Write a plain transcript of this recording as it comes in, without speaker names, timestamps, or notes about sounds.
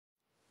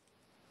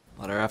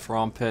Letter F,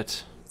 Rom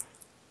Pit.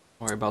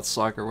 Don't worry about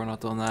soccer, we're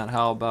not doing that.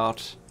 How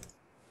about...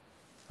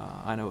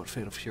 I know what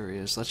Fatal Fury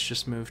is. Let's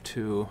just move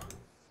to...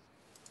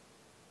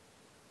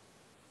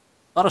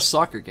 a lot of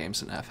soccer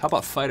games in F. How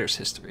about Fighter's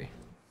History?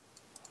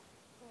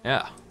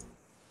 Yeah.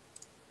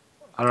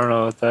 I don't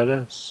know what that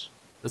is.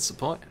 That's the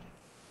point.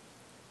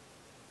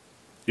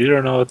 You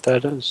don't know what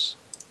that is.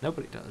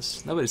 Nobody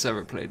does. Nobody's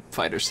ever played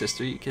Fighter's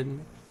History, you kidding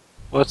me?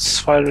 What's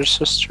Fighter's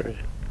History?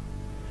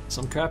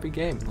 Some crappy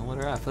game in the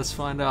letter F. Let's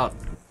find out.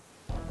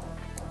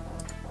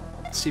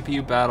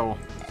 CPU battle.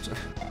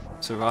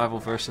 Survival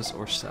versus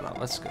or setup.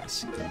 Let's go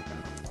CPU.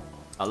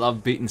 I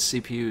love beating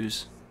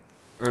CPUs.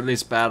 Or at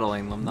least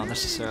battling them, not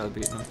necessarily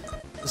beating them.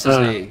 This is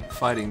a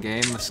fighting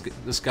game.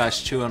 This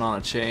guy's chewing on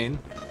a chain.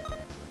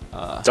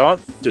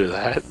 Don't do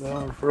that.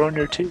 They'll ruin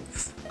your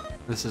teeth.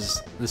 This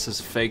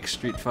is fake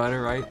Street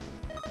Fighter, right?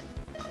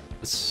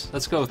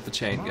 Let's go with the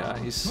chain guy.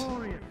 He's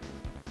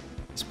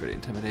pretty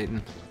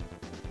intimidating.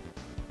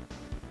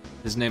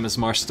 His name is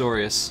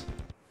Marstorius.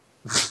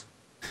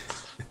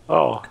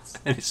 Oh.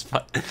 And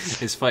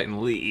he's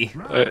fighting Lee.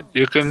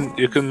 You can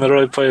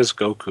literally play as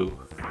Goku.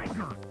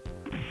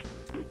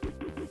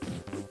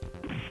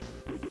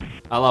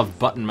 I love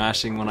button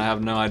mashing when I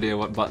have no idea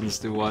what buttons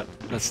do what.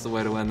 That's the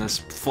way to win this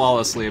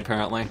flawlessly,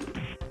 apparently.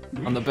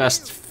 I'm the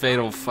best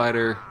Fatal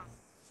Fighter.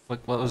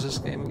 What was this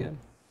game again?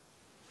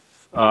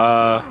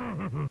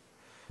 I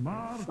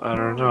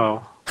don't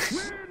know.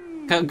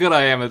 How good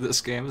I am at this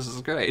game. This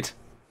is great.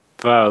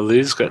 Wow,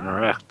 Lee's getting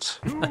wrecked.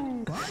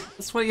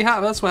 That's what you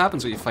have. That's what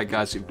happens when you fight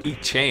guys who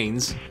eat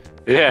chains.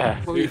 Yeah.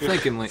 What were you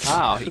thinking, Lee?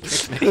 Ow, he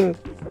kicked me.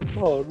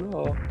 Oh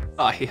no.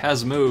 Oh, he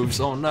has moves.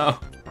 Oh no.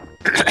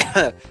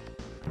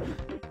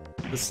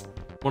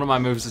 One of my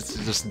moves is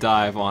to just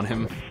dive on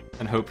him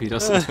and hope he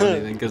doesn't do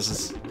anything, because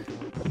it's...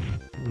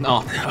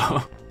 No.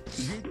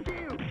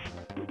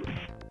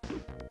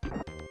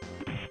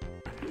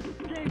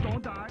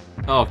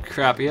 Oh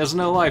crap, he has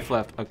no life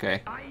left.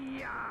 Okay.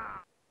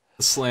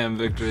 The slam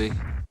victory.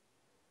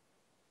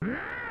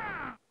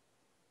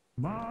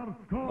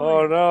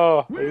 Oh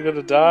no, are you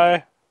gonna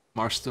die?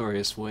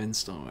 Marstorius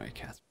wins, don't worry,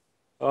 Catsworth.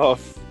 Oh,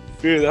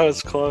 phew, that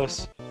was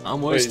close.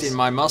 I'm wasting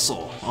my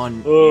muscle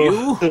on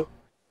you?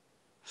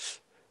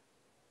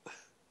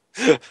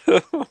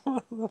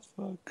 What the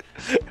fuck?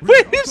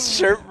 Wait, his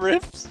shirt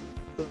rips.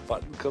 The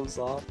button comes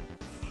off.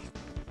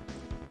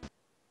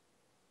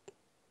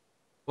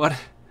 What?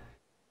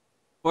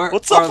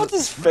 What's up with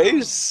his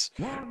face?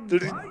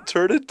 Did he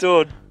turn into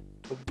an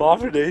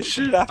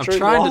abomination after I'm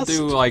trying he to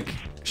do like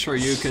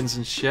Shoryukens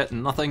and shit,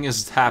 and nothing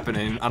is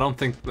happening. I don't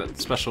think that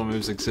special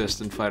moves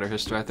exist in Fighter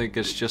History. I think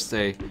it's just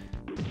a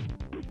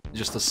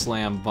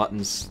slam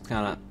buttons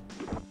kind of.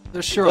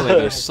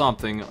 There's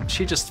something.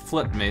 She just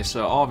flipped me,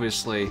 so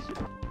obviously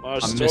I'm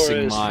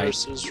missing my.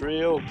 Versus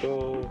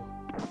Ryoko.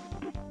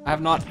 I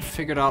have not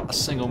figured out a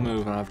single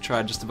move, and I've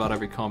tried just about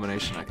every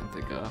combination I can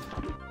think of.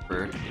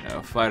 For, you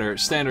know, fighter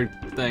standard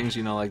things,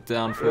 you know, like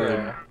down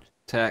forward,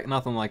 attack,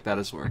 nothing like that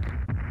is working.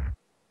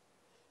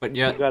 But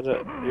yet, you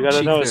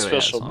gotta know his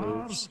special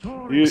moves.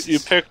 You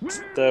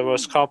picked the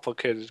most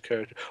complicated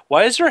character.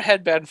 Why is your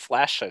headband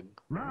flashing?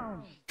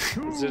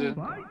 Is it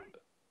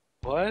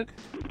what?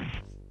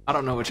 I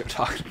don't know what you're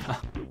talking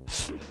about.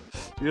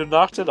 You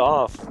knocked it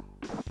off.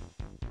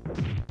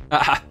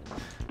 Ah!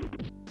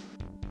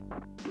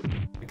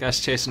 The guy's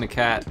chasing a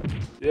cat.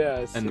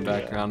 Yeah, in the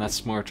background.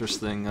 That's more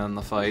interesting than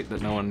the fight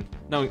that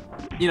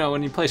you know,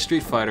 when you play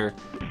Street Fighter,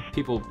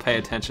 people pay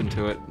attention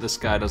to it. This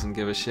guy doesn't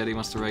give a shit. He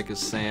wants to rake his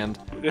sand.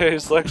 Yeah,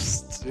 he's like,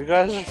 you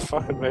guys are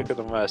fucking making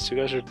a mess. You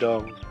guys are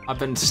dumb. I've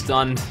been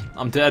stunned.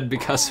 I'm dead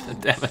because of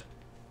it, damn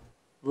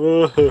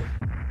it.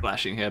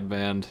 Flashing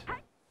headband.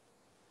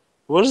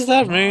 What does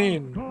that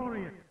mean?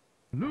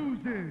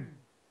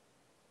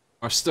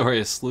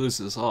 Marstorius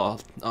loses. Oh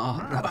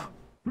no.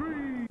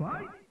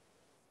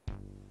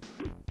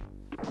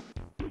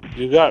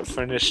 You got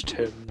finished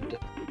him.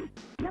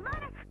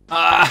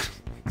 Ah!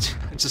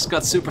 I just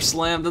got super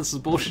slammed. This is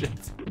bullshit.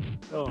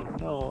 Oh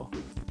no.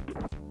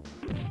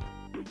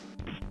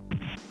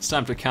 It's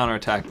time to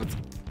counterattack with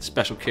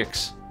special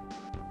kicks.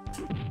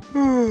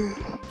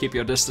 Keep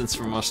your distance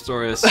from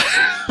Marstorius.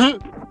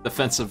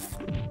 Defensive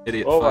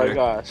idiot fighter. Oh my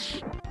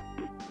gosh.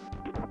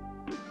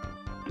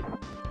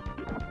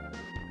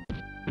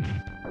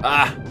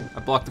 Ah! I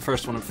blocked the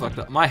first one and fucked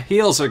up. My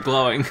heels are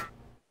glowing.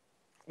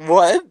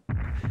 What?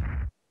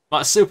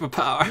 My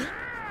superpower.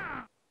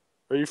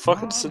 Are you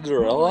fucking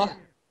Cinderella?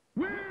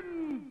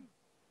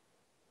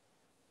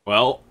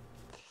 Well.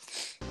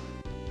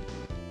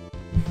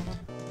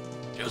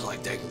 Just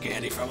like taking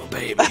candy from a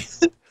baby.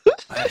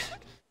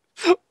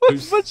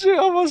 But you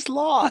almost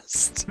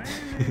lost.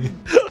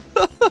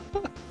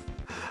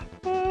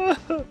 I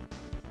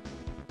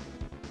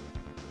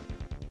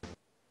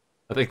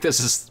think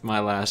this is my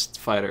last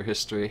Fighter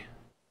History.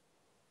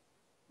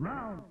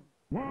 Round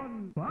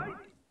 1, fight!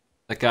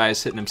 That guy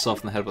is hitting himself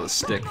in the head with a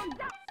stick.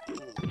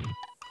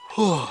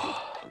 Oh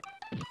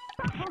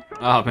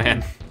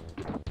man.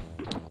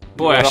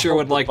 Boy, I sure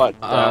would like a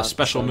down,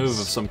 special move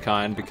of some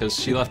kind, because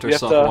she left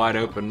herself wide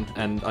open,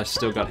 and I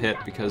still got hit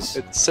because...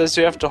 It says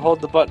you have to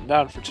hold the button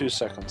down for 2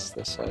 seconds,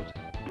 this side.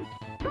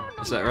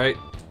 Is that right?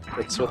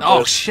 That's what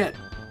oh, shit!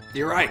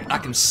 You're right, I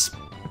can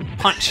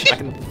punch! I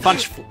can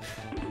punch...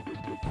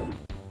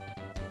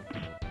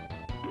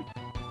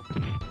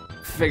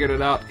 Figured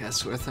it out,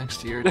 Catsworth, thanks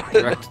to your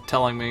direct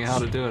telling me how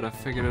to do it. I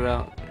figured it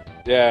out.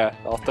 Yeah,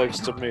 all thanks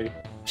to me.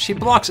 She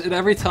blocks it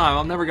every time.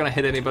 I'm never gonna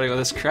hit anybody with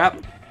this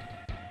crap.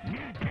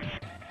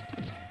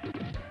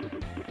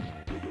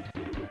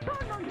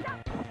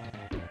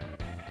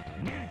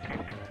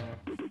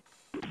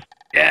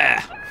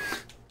 Yeah!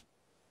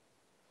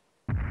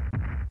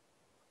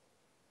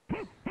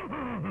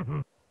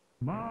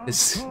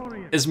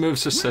 His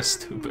moves are so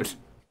stupid.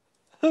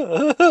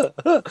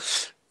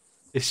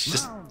 It's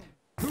just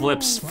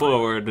flips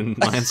forward and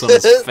lands on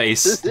his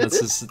face. That's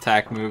his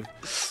attack move.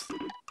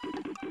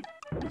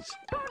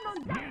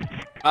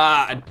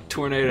 Ah, it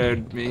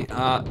tornadoed me.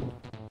 Damn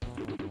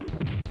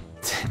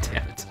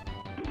it.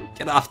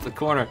 Get off the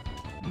corner.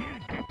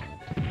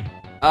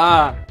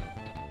 Ah!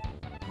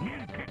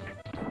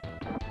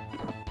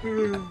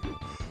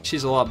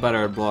 She's a lot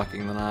better at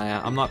blocking than I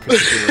am. I'm not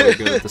particularly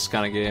good at this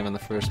kind of game in the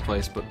first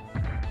place, but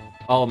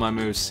all of my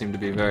moves seem to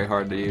be very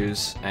hard to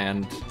use,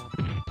 and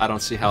I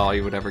don't see how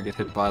you would ever get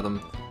hit by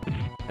them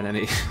in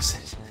any...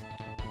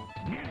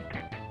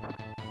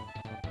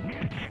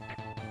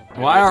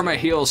 Why are my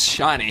heels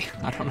shiny?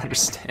 I don't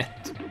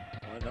understand.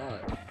 Why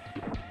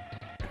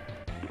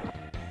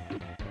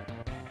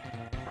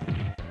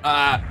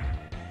not?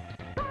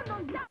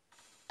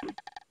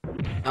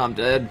 I'm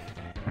dead.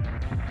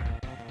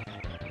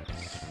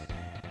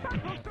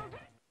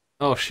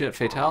 Oh shit,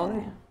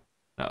 fatality?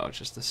 No, it's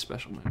just a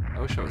special move.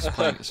 I wish I was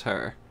playing as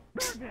her.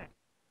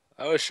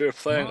 I wish you were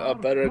playing a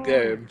better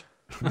game.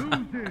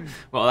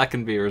 Well, that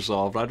can be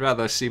resolved. I'd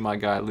rather see my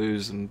guy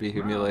lose and be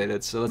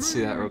humiliated, so let's see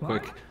that real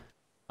quick.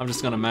 I'm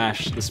just gonna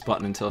mash this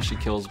button until she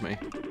kills me.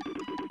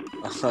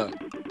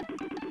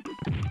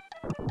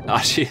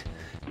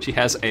 She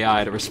has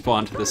AI to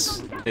respond to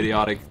this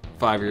idiotic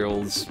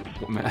 5-year-old's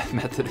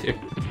method here.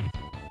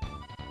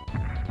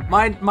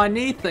 My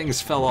knee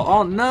things fell off.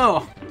 Oh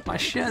no! My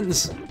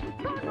shins!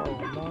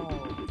 Oh no.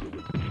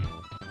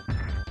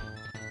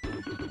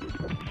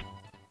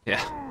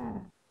 Yeah.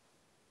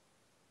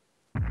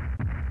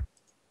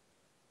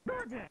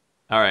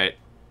 Alright.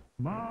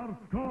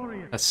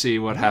 Let's see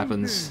what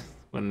happens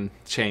when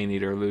Chain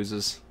Eater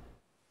loses.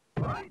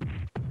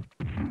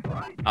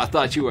 I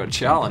thought you were a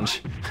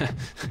challenge.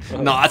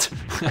 Not.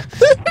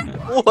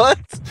 What?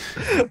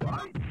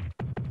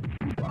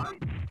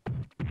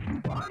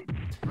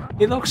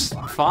 He looks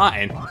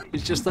fine. He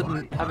just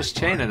doesn't have his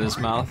chain in his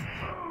mouth.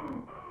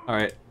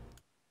 Alright.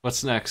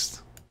 What's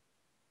next?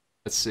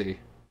 Let's see.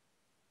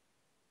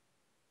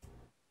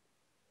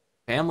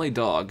 Family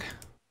Dog.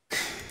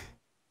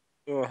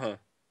 Uh-huh.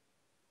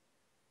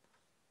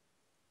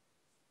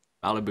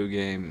 Malibu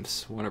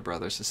Games. Warner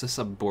Brothers. Is this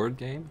a board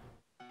game?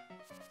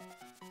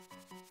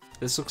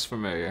 This looks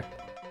familiar.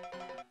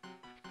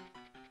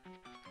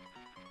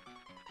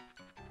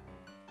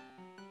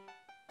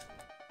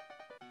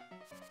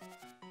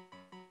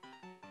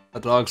 A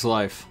Dog's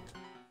Life.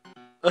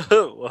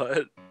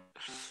 What?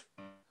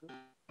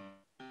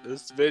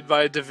 This is made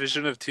by a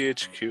division of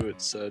THQ,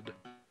 it said.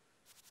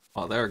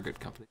 Oh, they're a good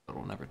company that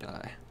will never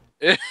die.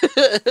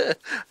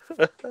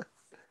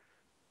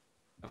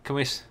 Can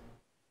we...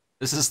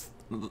 This is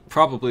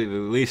probably the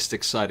least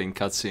exciting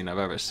cutscene I've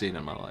ever seen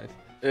in my life.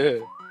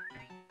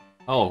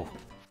 Oh.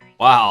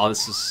 Wow,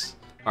 this is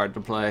hard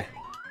to play.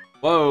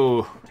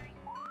 Whoa!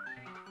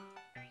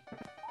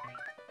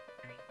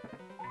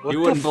 You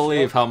wouldn't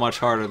believe how much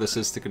harder this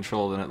is to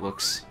control than it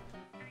looks.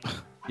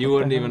 You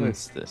wouldn't even... What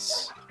is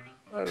this?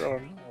 I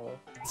don't know.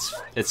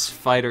 It's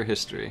fighter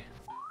history.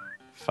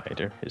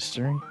 Fighter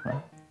history? Huh?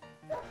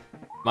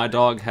 My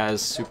dog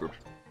has super...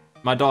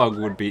 My dog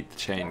would beat the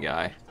chain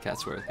guy,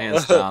 Catsworth,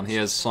 hands down. He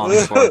has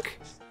sonic bark.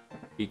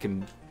 He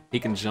can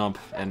jump,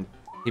 and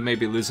he may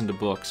be losing to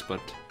books,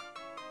 but...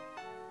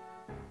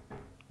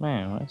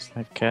 Man, why is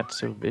that cat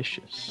so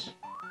vicious?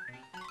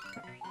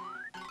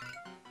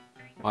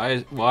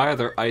 Why are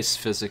there ice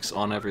physics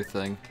on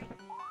everything?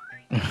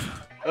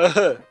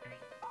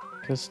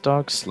 Because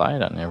dogs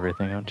slide on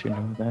everything, don't you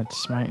know that,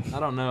 Smite?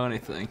 I don't know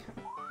anything.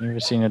 You ever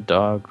seen a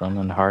dog run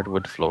on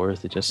hardwood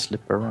floors? They just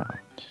slip around.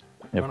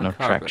 They have no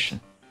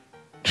traction.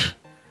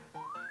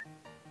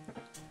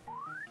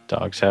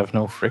 Dogs have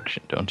no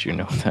friction, don't you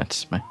know that,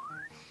 Smite?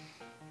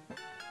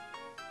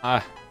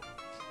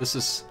 This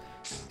is...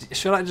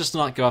 Should I just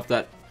not go off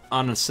that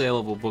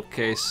unassailable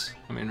bookcase?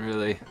 I mean,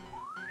 really.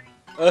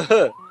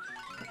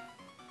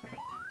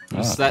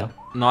 Is that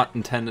not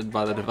intended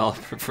by the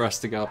developer for us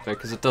to go up there?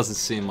 Because it doesn't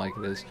seem like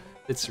it is.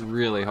 It's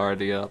really hard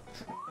to get up.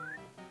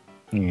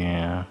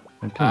 Yeah.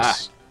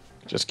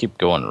 Just keep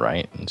going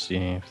right and see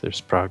if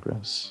there's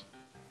progress.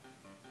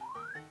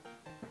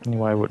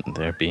 Why wouldn't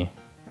there be?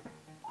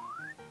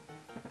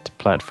 It's a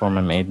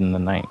platformer made in the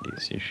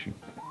 90s. You should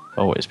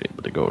always be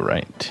able to go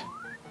right.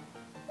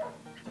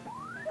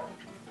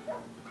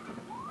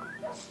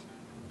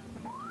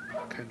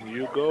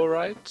 go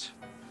right.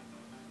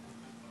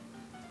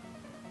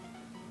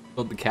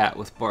 Killed the cat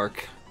with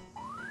bark.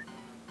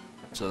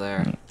 So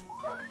there.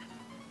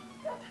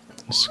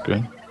 That's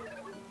good.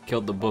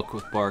 Killed the book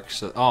with bark.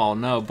 So oh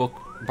no,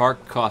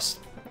 bark costs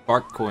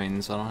bark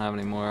coins. I don't have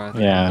any more. I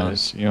think Yeah,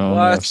 you only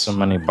What? have so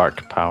many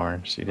bark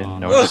powers. You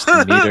didn't notice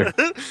the meter.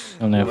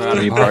 I only have We're out of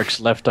 3 bark. barks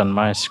left on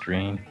my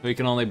screen. we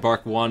can only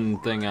bark one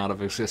thing out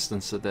of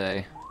existence a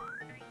day.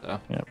 So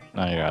Yep,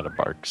 now you're out of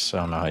barks. I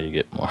don't know how you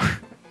get more.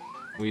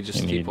 we just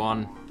You keep need-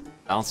 on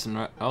bouncing.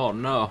 Oh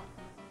no.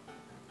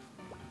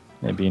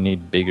 Maybe you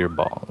need bigger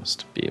balls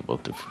to be able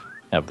to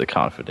have the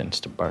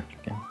confidence to bark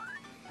again.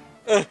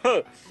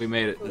 We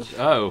made it.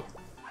 Oh.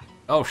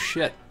 Oh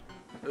shit.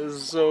 This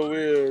is so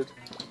weird.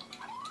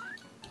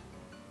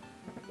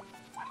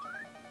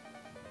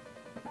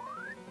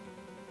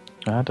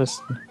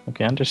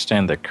 Okay, I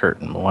understand the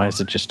curtain, but why is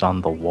it just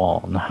on the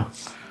wall now?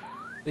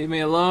 Leave me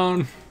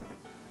alone.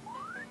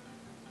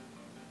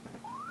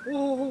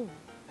 Oh.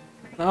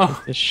 No.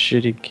 This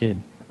shitty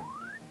kid.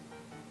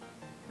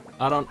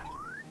 I don't.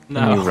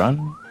 Can you No.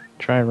 run?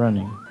 Try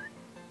running.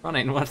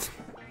 Running. What?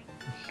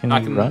 Can I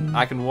you can. run?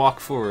 I can walk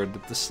forward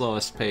at the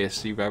slowest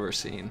pace you've ever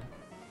seen.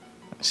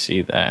 I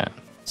see that.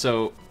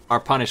 So our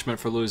punishment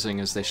for losing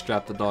is they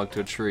strap the dog to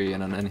a tree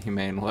in an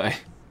inhumane way.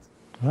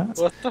 What?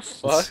 What the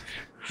fuck?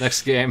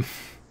 Next game.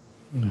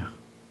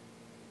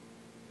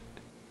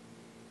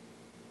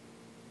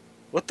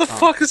 What the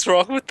fuck is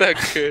wrong with that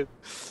kid?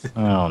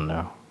 Oh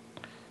no.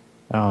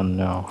 Oh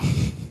no.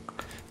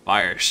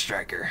 Fire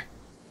Striker.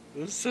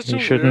 This is such You a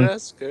shouldn't- weird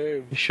ass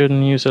game. You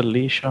shouldn't use a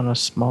leash on a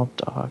small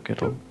dog.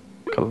 It'll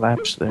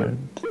collapse their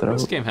throat.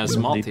 This game has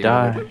and they multi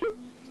die. already.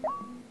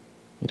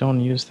 You don't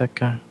use that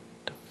kind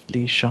of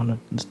leash on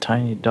a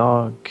tiny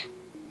dog.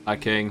 Hi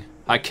King.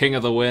 Hi King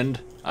of the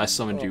Wind. I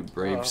summoned you,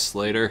 brave wow.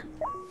 Slater.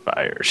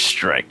 Fire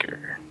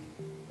Striker.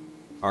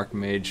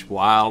 Archmage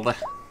Wild.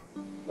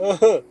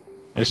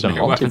 There's a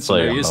Your weapons of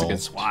no multiplayer use mode.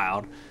 against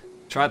Wild.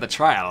 Try the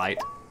Triolite.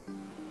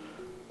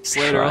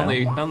 Slater,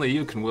 Trial? only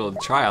you can wield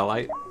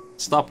Triolite.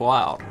 Stop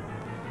Wild.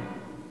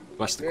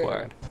 Quest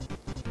acquired.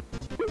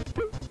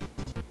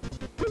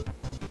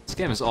 This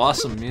game is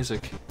awesome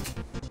music.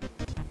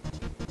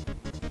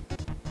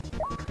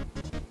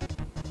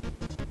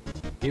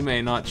 You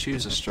may not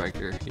choose a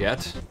striker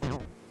yet.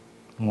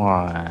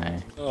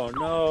 Why? Oh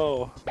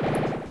no.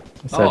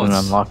 Is that Oh, an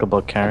it's-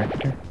 unlockable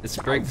character? It's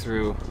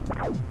breakthrough.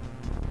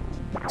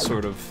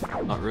 Sort of.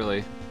 Not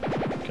really.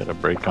 Gotta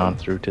break on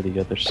through to the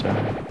other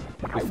side.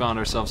 We found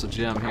ourselves a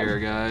gem here,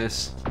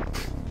 guys.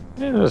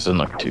 It doesn't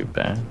look too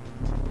bad.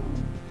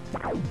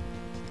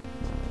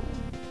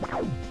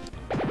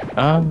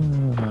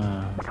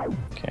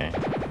 Okay.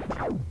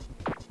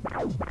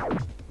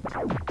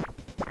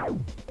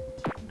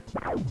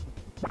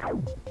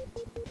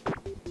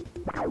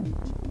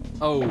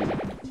 Oh,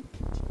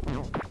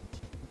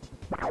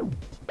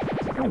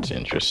 That's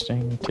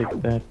interesting. You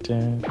take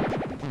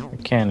that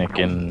mechanic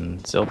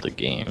in Zelda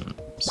games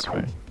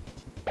where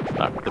you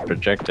knock the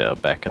projectile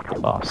back at the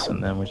boss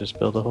and then we just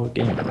build a whole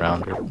game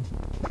around it.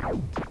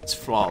 it's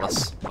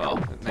flawless. Well,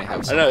 it may have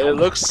I some. know it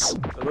looks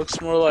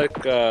more like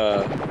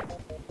the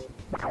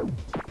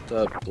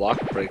block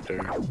breaker.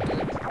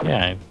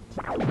 Yeah,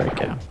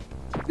 breakout.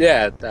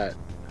 Yeah, that.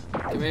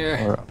 Come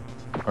here.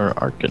 Or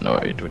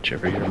Arkanoid,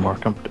 whichever you're more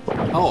comfortable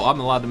with. Oh, I'm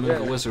allowed to move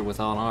the Yeah. wizard with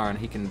L&R and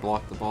he can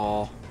block the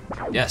ball.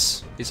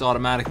 Yes, he's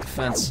automatic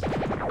defense.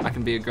 I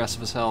can be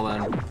aggressive as hell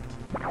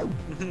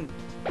then.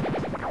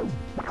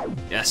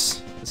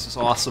 Yes, this is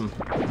awesome.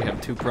 We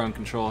have 2 prone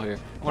control here.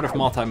 I wonder if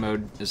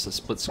multi-mode is the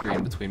split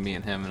screen between me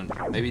and him, and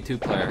maybe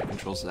 2-player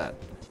controls that.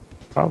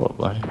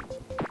 Probably.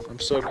 I'm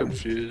so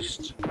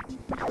confused.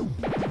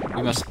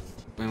 We must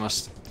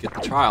get the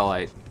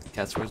Triolite.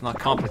 Catsworth's not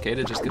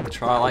complicated, just get the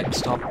Triolite and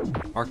stop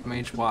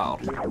Archmage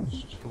Wild.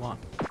 Come on.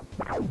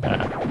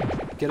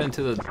 Get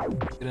into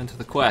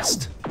the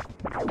quest.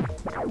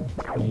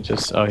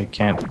 You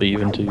can't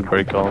leave until you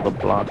break all the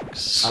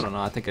blocks. I don't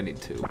know, I think I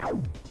need 2.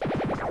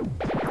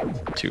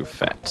 2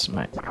 fats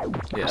might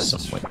Yes.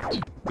 some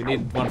weight. We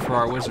need one for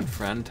our wizard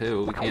friend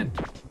too. We can't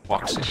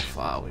walk super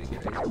file when you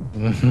get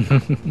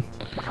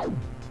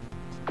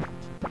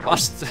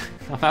Lost.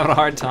 I'm having a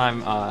hard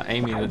time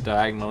aiming it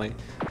diagonally.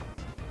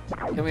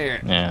 Come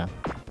here. Yeah.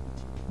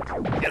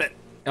 Get it.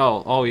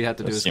 Oh, all we have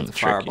to do That is put the seemed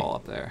tricky. fireball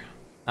up there.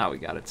 Now we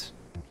got it.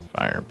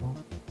 Fireball.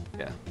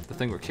 Yeah, the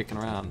thing we're kicking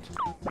around.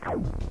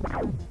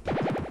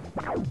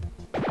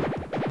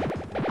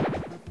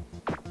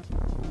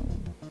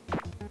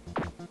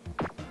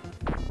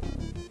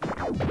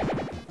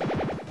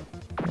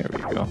 There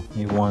we go.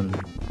 We won.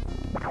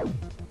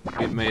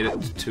 We made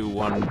it to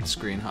 1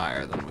 screen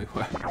higher than we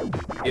were.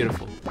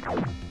 Beautiful.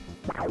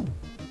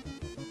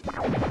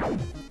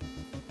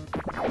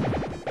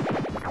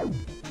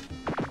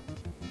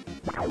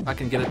 If I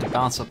can get it to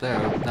bounce up there,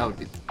 that would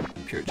be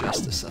pure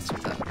justice. That's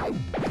what that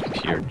would be.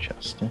 Pure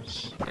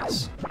justice.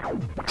 Yes.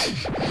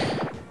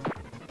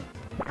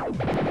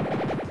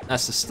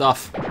 That's the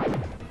stuff.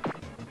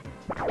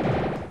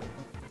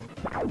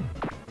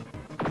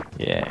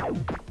 Yeah.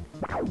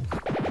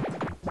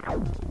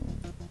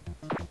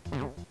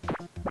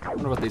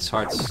 wonder what these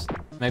hearts...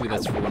 Maybe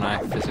that's for when I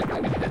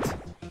physically get hit.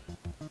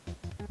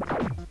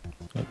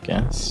 I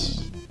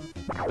guess.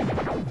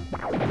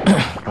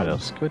 What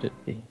else could it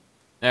be?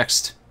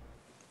 Next.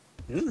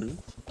 Mm.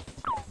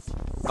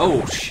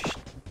 Oh, shit.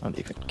 Not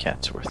even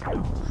Catsworth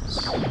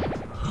knows.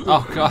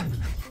 Oh, God.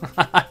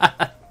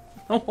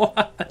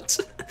 What?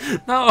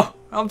 No!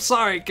 I'm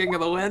sorry, King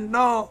of the Wind,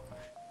 no!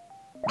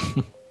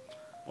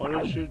 What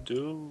did you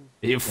do?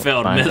 You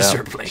failed find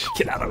miserably.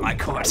 Get out of my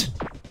court.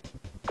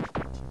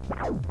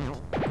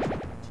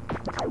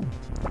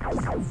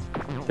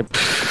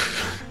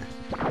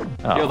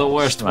 You're the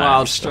worst smash.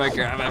 wild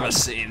striker I've ever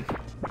seen.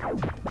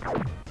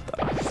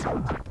 The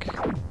fuck?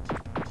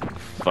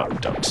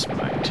 Fucked up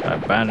smite. I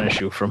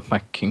banish you from my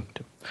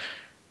kingdom.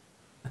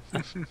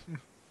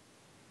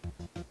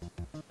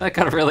 That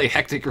got really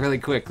hectic really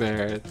quick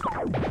there.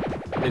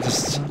 They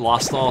just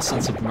lost all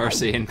sense of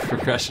mercy and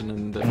progression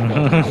and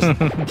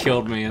just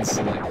killed me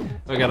instantly.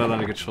 I got it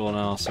under control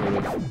now, sort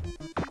of.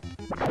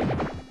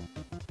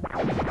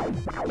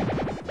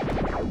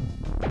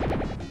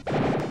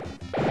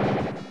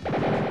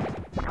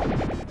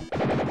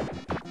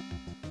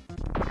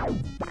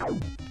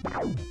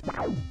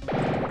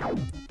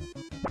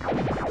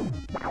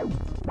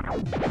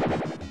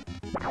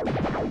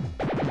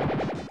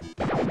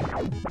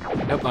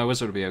 I hope my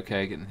wizard will be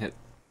okay getting hit.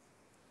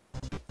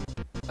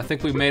 I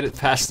think we made it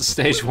past the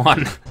stage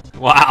 1.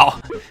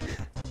 Wow!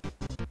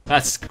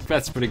 That's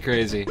pretty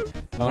crazy.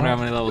 I wonder how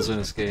many levels in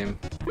this game.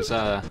 Because,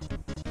 that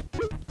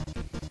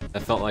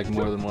felt like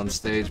more than one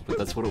stage, but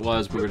that's what it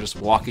was. We were just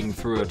walking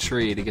through a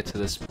tree to get to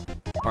this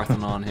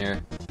Parthenon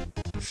here.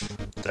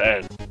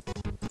 Dead.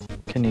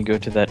 Can you go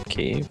to that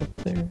cave up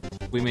there?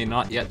 We may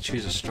not yet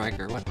choose a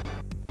striker. What?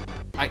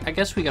 I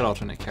guess we got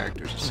alternate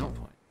characters at some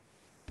point.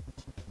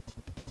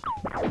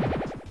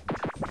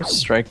 The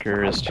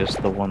striker is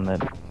just the one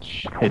that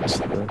hits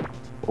the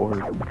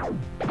board.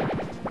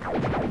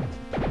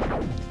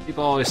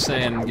 People always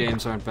saying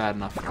games aren't bad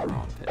enough for the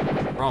Wrong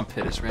Pit. Wrong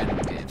Pit is random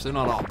games. They're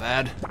not all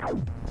bad.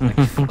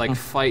 Like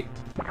Fight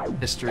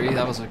History.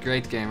 That was a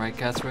great game, right,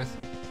 Catsworth?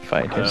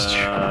 Fight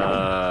history.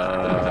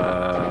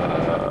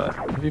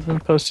 Have you been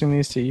posting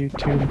these to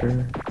YouTube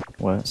or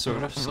what?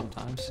 Sort of,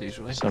 sometimes,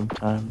 usually.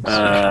 Sometimes.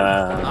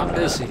 I'm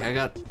busy. I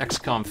got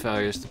XCOM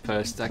failures to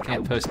post. I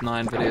can't post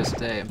 9 videos a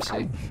day,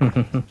 MC.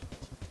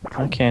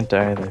 I can't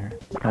either.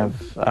 I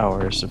have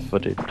hours of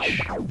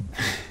footage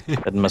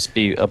that must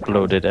be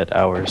uploaded at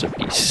hours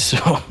apiece, so...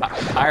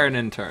 Hire an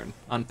intern.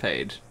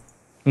 Unpaid.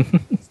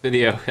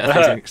 Video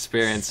editing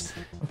experience.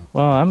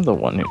 Well, I'm the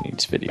one who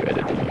needs video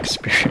editing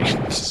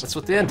experience. That's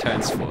what the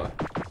intern's for.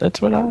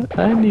 That's what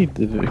I need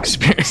the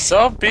experience.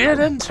 So be an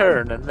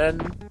intern and then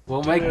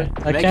We'll make I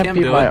can't him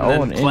be do my it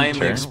and own then claim the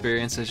intern.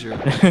 experience as your...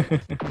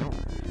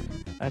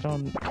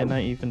 Can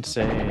I even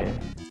say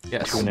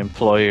Yes. to an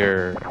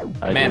employer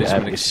I do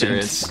Management Abby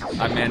experience. Synth?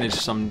 I managed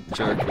some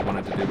jerk who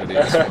wanted to do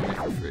videos for me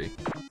for free.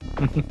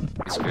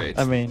 It's great.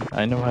 I mean,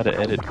 I know how to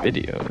edit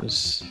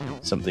videos.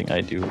 Something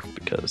I do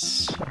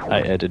because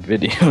I edit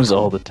videos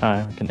all the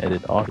time. I can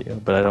edit audio,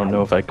 but I don't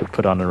know if I could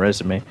put on a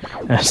resume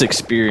as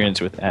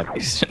experience with Abby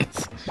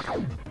Synth.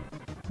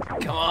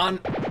 Come on,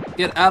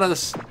 get out of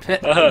this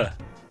pit.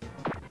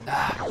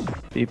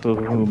 People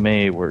who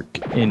may work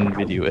in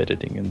video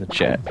editing in the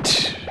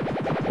chat.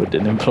 Would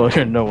an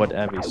employer know what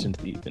Abby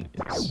Synth even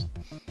is?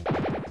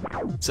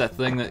 It's that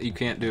thing that you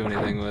can't do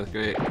anything with.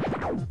 Great.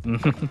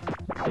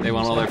 They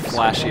want all their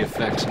flashy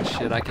effects and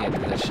shit. I can't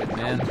do that shit,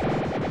 man.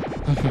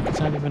 It's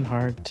not even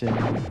hard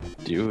to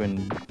do in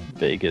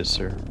Vegas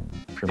or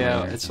Premiere.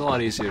 Yeah, it's a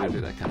lot easier to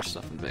do that kind of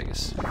stuff in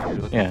Vegas. If you're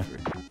looking Yeah. for...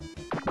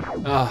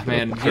 Oh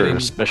man, For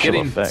special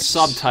getting effects.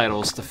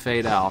 subtitles to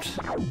fade out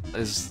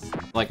is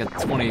like a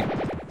 20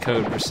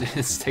 code.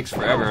 It takes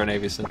forever in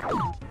Avison.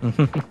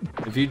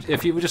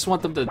 If you just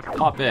want them to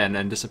pop in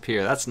and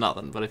disappear, that's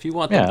nothing. But if you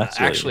want them to that's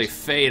what it actually is.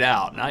 fade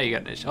out, now you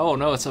got an issue. Oh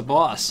no, it's a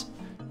boss.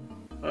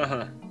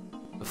 Uh-huh.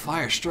 The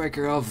Fire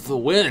Striker of the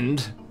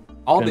Wind.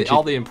 All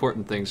Couldn't the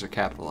important things are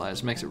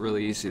capitalized. Makes it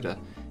really easy to.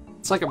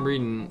 It's like I'm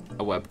reading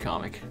a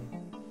webcomic.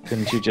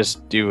 Couldn't you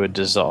just do a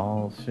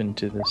dissolve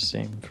into the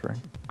same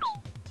frame?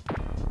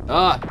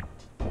 Ah!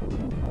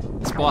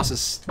 This boss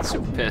is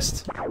super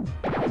pissed.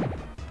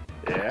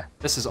 Yeah.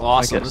 This is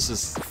awesome. guess- This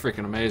is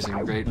freaking amazing.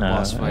 Great No,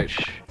 boss fight.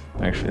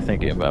 actually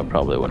thinking about it,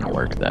 probably wouldn't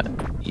work that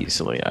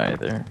easily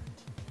either.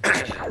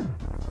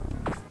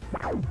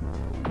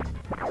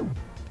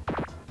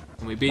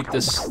 When we beat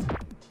this...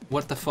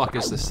 What the fuck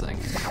is this thing?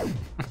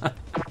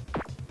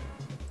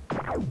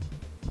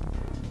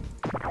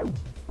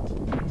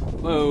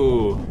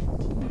 Whoa!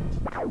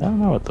 I don't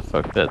know what the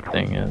fuck that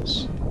thing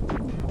is.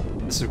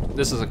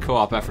 This is a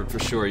co-op effort for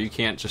sure. You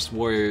can't just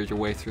warrior your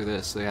way through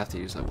this. They have to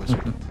use that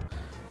wizard.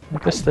 I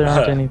guess there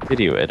aren't any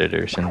video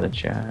editors in the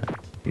chat.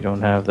 You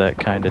don't have that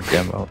kind of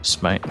demo,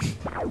 Smite.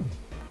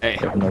 Hey,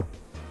 You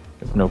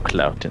have no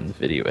clout in the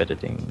video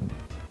editing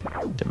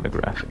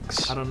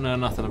demographics. I don't know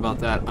nothing about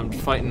that. I'm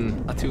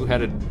fighting a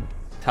two-headed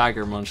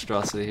tiger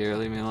monstrosity here.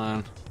 Leave me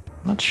alone.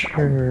 Not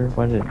sure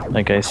what it.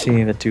 Like, I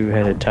see the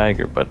two-headed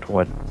tiger, but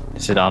what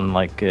is it on?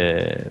 Like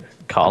a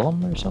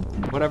column or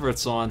something? Whatever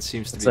it's on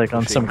seems to It's be. like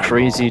on some pushing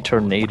crazy the wall.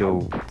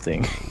 tornado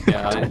thing.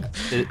 Yeah,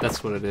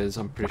 that's what it is.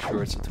 I'm pretty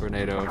sure it's a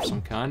tornado of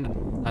some kind.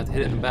 I'd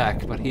hit it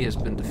back, but he has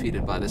been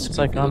defeated by this. It's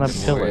like on a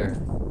pillar.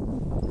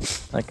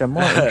 Like, I'm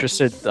more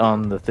interested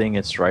on the thing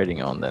it's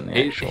riding on than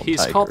the actual He's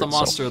tiger called the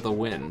itself. Monster of the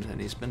Wind,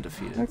 and he's been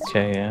defeated.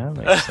 Okay, yeah,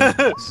 makes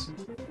sense.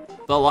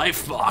 The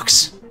life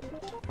box.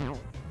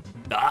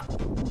 Ah.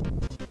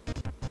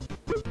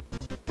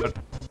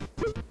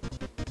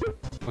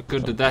 What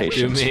good did that do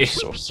Patience me? for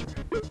sorcerer.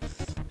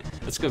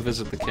 Let's go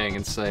visit the king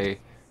and say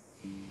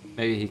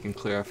maybe he can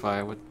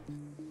clarify what.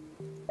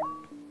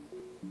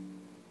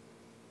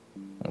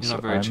 You're Also,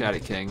 not very I'm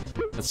chatty, king.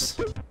 That's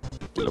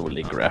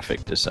lowly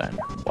graphic designer.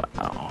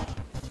 Wow.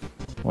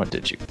 What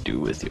did you do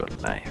with your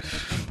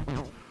life?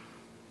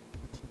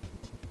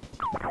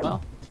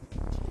 well.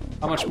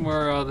 How much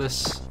more of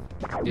this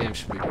game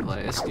should we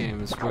play? This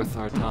game is worth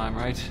our time,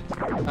 right?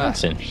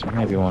 That's interesting.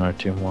 Maybe one or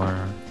two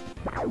more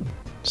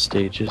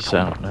stages.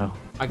 I don't know.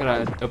 I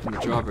gotta open the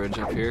drawbridge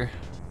up here.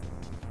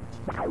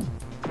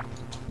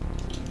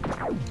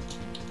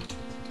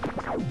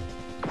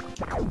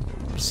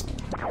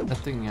 That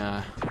thing,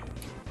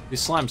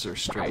 these slimes are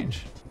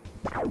strange.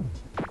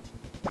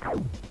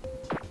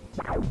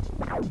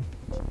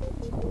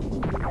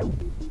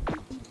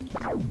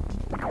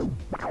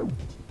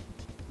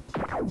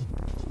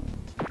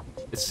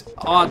 It's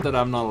odd that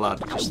I'm not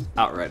allowed to just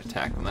outright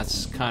attack them.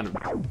 That's kind of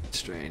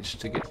strange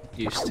to get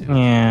used to.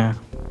 Yeah.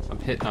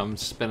 I'm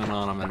spinning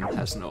on them and it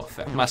has no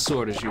effect. My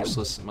sword is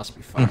useless. It must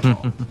be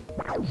fireball.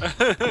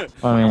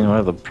 I mean,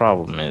 well, the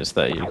problem is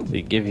that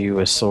they give you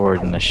a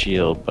sword and a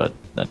shield, but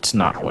that's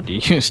not what you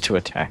use to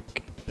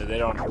attack. They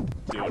don't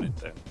do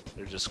anything.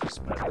 They're just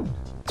cosmetic.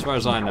 As far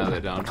as I know,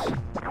 they don't.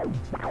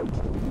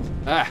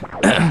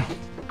 Ah!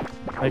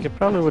 Like, it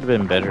probably would have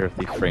been better if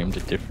they framed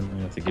it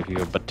differently, if they give you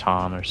a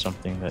baton or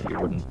something that you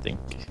wouldn't think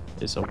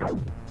is a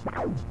weapon.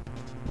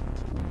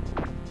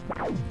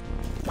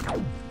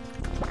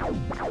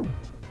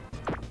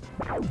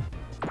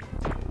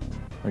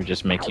 Or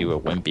just make you a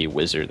wimpy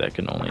wizard that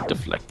can only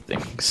deflect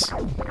things.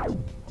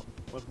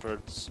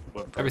 Whimpers.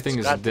 Everything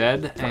is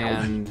dead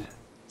and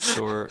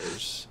door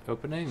is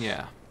opening?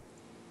 Yeah.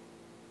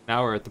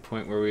 Now we're at the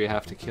point where we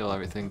have to kill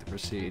everything to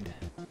proceed.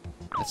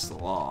 That's the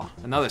law.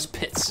 And now there's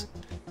pits!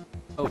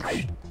 Oh,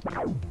 shit.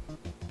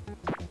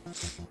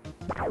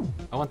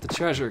 I want the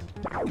treasure.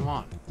 Come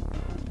on.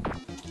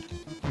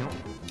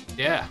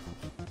 Yeah.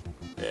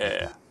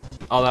 Yeah.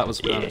 Oh, that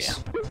was a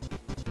bonus.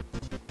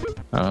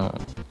 Oh.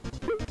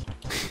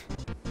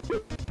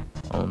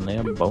 Only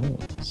a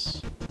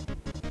bonus.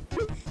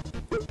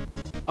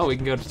 Oh, we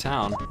can go to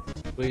town.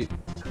 Wait.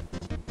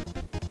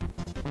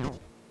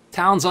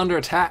 Town's under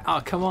attack.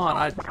 Oh, come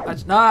on.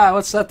 Nah,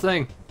 what's that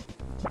thing?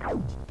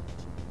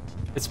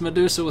 It's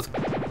Medusa with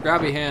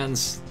grabby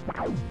hands.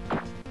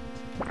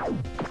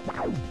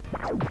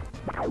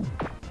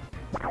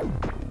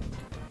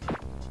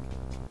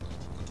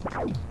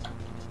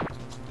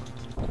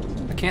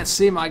 I can't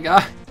see my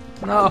guy.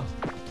 No.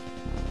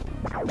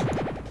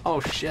 Oh,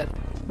 shit.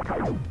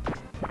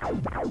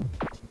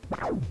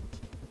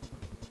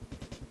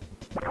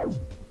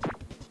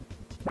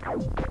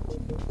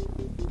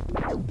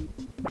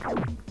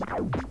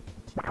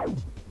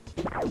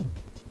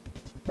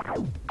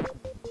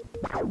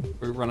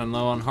 We're running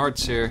low on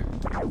hearts here.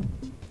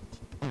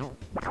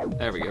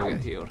 There we go, we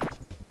got healed.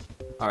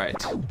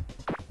 Alright.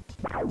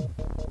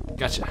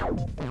 Gotcha.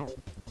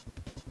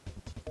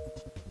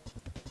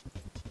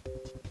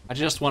 I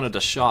just wanted to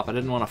shop, I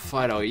didn't want to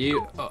fight all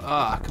you.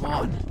 Oh, come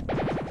on.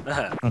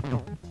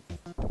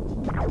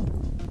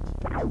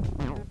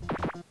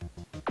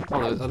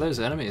 Oh, are those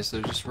enemies?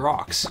 They're just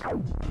rocks.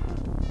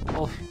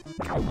 Oh,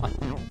 come on.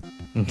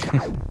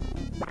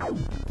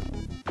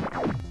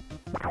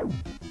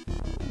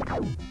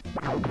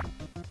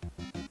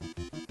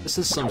 This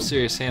is some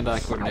serious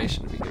hand-eye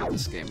coordination to be good at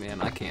this game, man.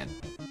 I can't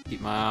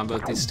keep my eye on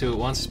both these two at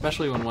once,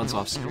 especially when one's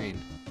off screen.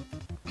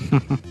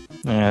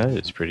 Yeah, that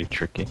is pretty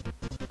tricky.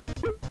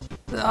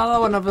 Oh, that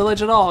wasn't a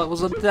village at all. It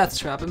was a death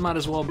trap. It might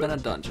as well have been a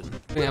dungeon.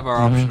 We have our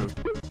option of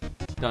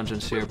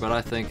dungeons here, but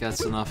I think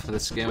that's enough for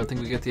this game. I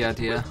think we get the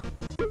idea.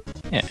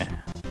 Yeah.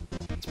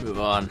 Let's move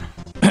on.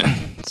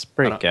 Let's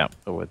break out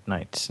with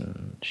knights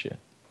and shit.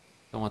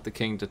 Don't want the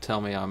king to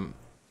tell me I'm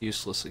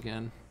useless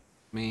again.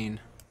 Mean.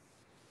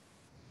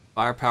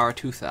 Firepower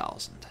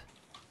 2000.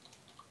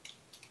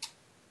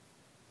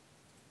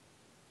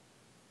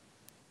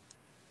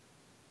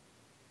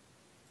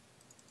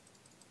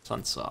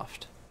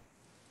 Sunsoft.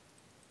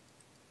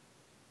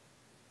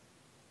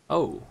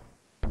 Oh.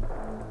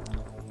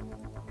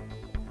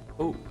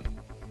 Oh.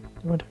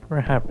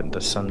 Whatever happened to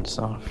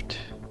Sunsoft?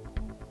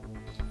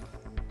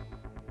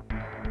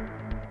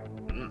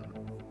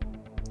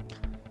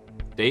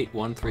 Date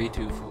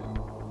 1324.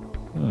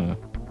 Hmm.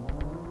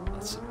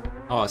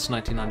 Oh, it's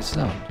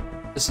 1997.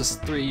 This is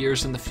 3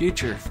 years in the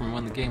future from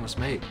when the game was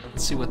made.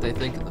 Let's see what they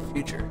think of the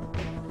future.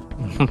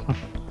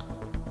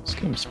 This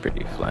game's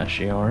pretty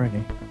flashy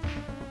already.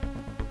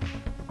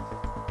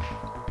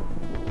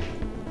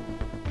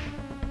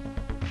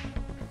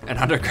 An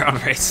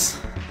underground race.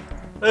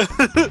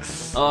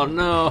 Oh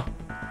no.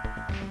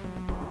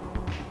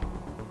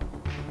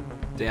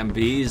 Damn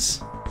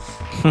bees.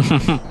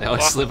 They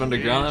always live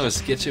underground. They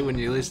always get you when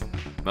you least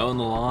mowing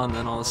the lawn,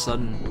 then all of a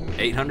sudden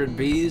 800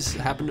 bees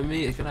happen to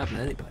me. It can happen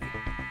to anybody.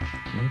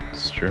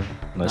 It's true.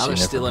 Unless Now you they're never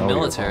stealing mow your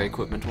military lawn.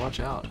 equipment. Watch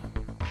out.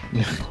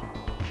 We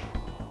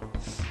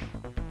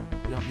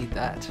don't need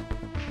that.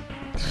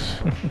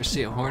 Ever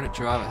see a hornet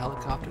drive a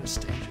helicopter? It's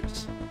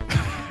dangerous.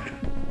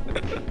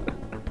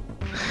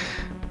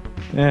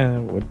 Yeah,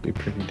 that would be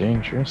pretty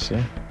dangerous,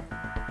 yeah.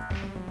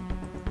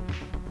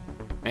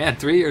 Man,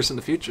 3 years in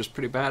the future is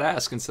pretty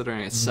badass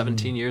considering it's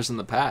 17 years in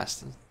the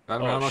past.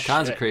 Driving around all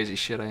kinds of crazy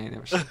shit I ain't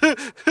never seen.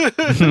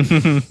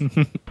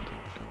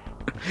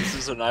 This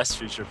is a nice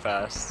future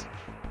past.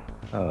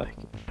 I like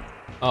it.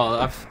 Oh,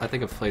 I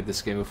think I've played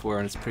this game before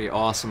and it's pretty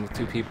awesome with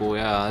 2 people.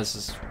 Yeah, this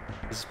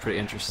is pretty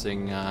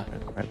interesting.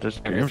 This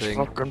game's Everything.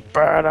 fucking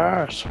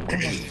badass.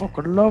 I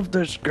fucking love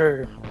this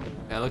game.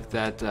 Yeah, look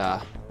at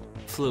that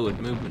fluid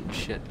movement and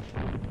shit.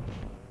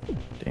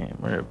 Damn,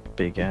 we're a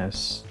big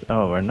ass.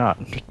 Oh, we're not.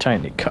 A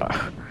tiny car.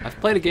 I've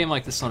played a game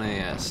like this on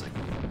AS. I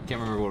can't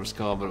remember what it was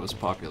called, but it was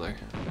popular.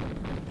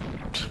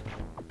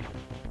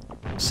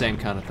 Same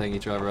kind of thing. You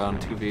drive around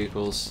in 2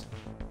 vehicles.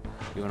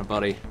 You and a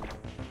buddy.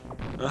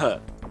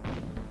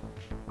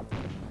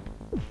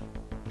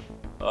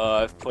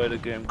 I've played a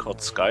game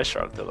called Sky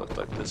Shark that looked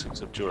like this,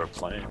 except you were a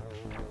plane.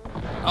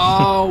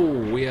 Oh,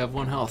 we have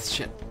 1 health.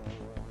 Shit.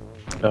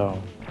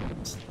 Oh.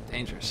 It's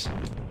dangerous.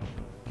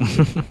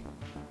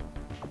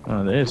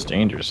 Oh, it is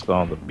dangerous with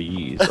all the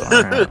bees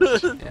around.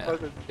 Yeah.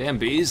 Damn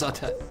bees, I'll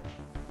tell you.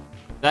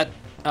 That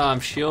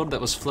shield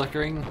that was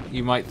flickering,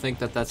 you might think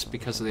that that's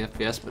because of the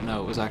FPS, but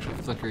no, it was actually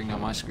flickering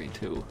on my screen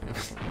too.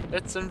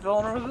 It's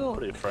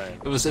invulnerability,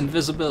 Frank. It was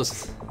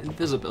invisibility.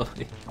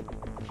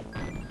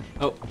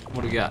 Oh,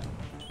 what do we got?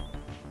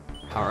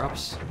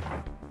 Power-ups?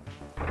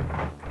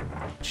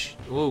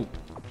 Whoa.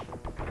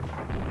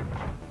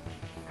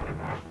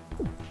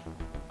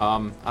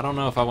 I don't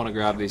know if I want to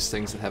grab these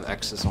things that have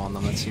X's on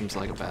them. That seems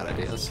like a bad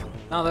idea.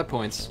 No, that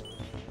points.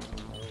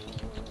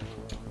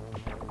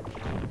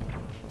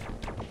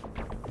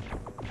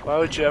 Why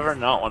would you ever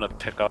not want to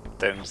pick up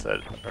things that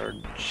are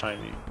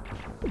shiny?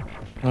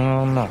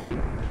 Oh no.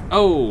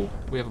 Oh,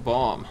 we have a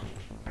bomb.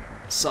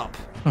 Sup.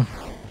 I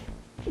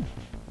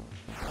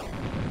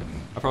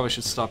probably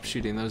should stop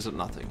shooting those at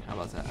nothing. How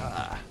about that?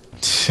 Ah.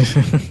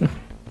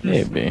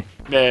 Maybe.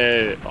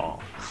 Nay. Oh.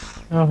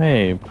 Oh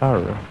hey,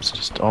 power-ups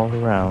just all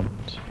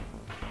around.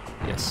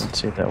 Yes.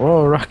 Let's see that.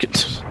 Whoa,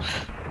 rockets!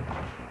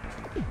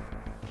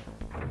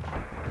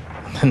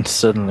 And then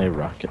suddenly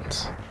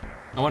rockets.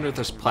 I wonder if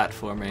there's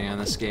platforming in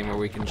this game where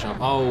we can jump.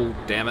 Oh,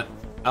 damn it.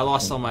 I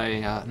lost all my...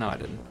 no, I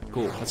didn't.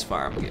 Cool, let's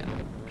fire them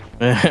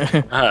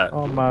again.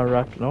 Oh my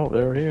rocket. Oh,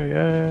 they're here,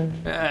 yeah.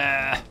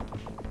 Ah.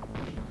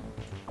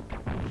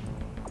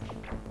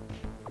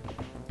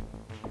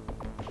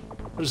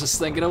 What is this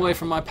thing? Get away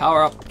from my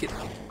power-up. Get...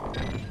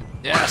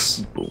 Yes.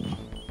 Boom.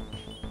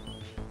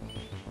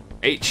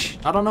 H.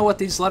 I don't know what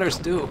these letters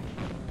do.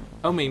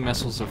 Homing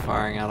missiles are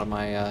firing out of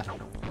my,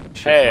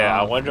 ship Hey, bomb.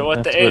 I wonder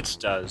what the That's H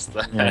does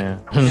then. Yeah.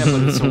 Yeah,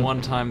 but it's a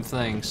one-time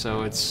thing,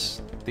 so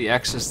it's... The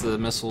X is the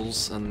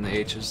missiles, and the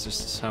H is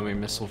just this homing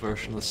missile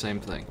version of the same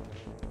thing.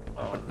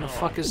 Oh, What no. the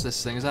fuck is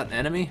this thing? Is that an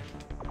enemy?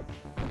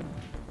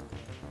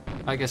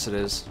 I guess it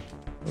is.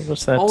 What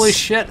was that? Holy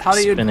shit, how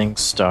do you... Spinning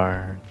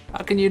star.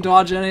 How can you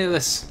dodge any of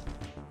this?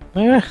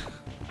 Eh,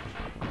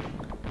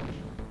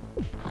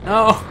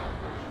 No!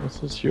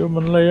 this is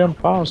humanly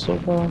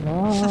impossible.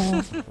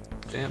 Ah.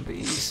 Damn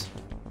bees.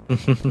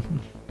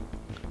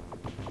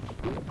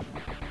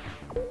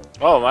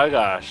 Oh my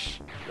gosh.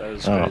 That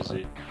is Oh.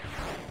 crazy.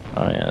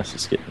 Oh yeah, this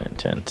is getting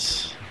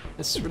intense.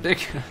 It's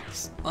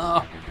ridiculous.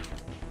 Oh.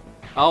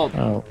 Oh,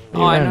 Oh, you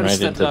oh I ran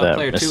noticed right that into that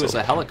player 2 is missile.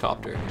 a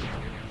helicopter.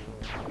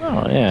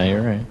 Oh yeah,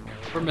 you're right.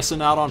 We're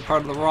missing out on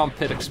part of the ROM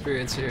pit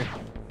experience here.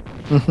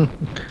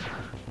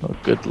 Well,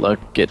 good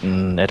luck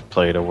getting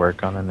NetPlay to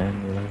work on an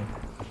emulator.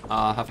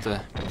 I'll have to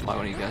fly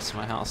one of you guys to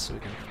my house so we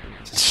can...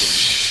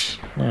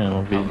 Yeah,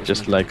 it'll be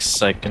just like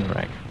Psych and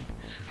Rack.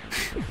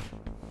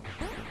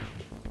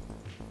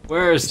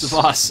 Where is the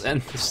boss?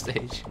 End the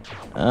stage.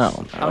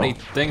 Oh How no. many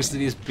things do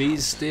these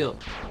bees steal?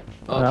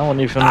 I Oh, don't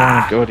even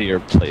want to go to your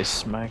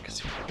place, Mike,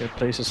 'cause your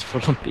place is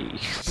full of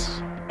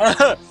bees.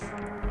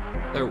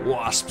 they're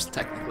wasps,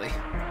 technically.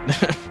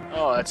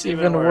 Oh, that's It's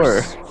even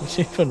worse. It's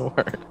even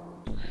worse.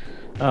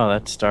 Oh,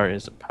 that star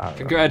is a power.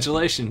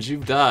 Congratulations,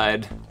 you've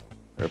died.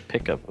 Or a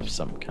pickup of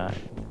some kind.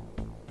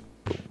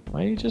 Boom.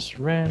 Why you just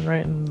ran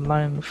right in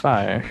line of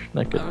fire?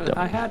 Like a dumb.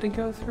 I had to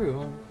go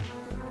through.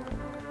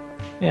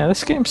 Yeah,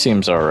 this game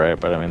seems alright,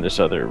 but I mean, there's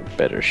other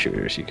better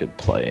shooters you could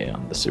play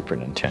on the Super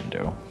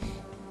Nintendo.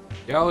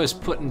 You're always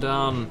putting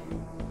down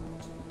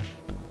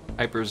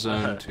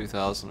Hyperzone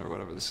 2000 or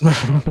whatever this is.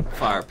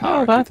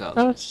 Firepower Oh, that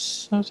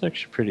 2000. was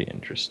actually pretty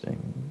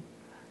interesting.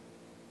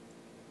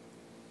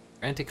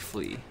 Frantic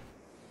Flea.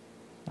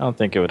 I don't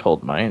think it would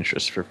hold my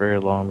interest for very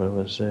long, but it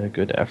was a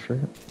good effort,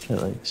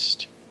 at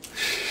least.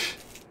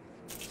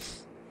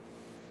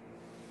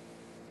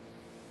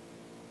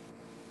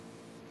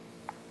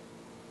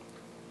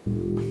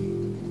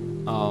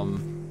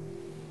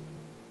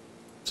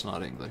 It's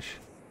not English.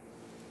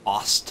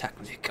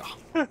 Osttechnica.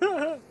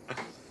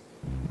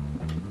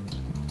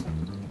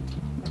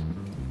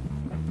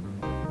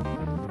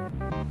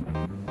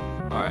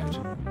 Alright.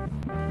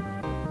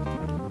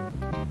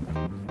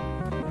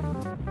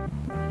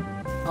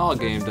 All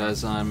game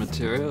design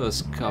material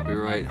is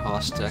copyright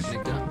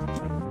Osttechnica.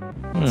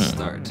 Let's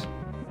start.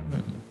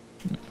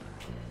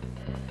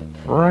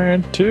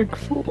 Frantic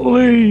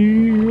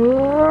Flea.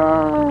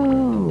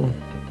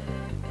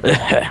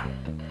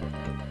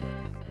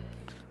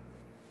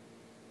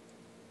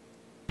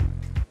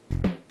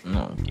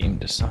 No game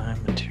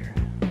design material.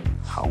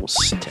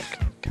 House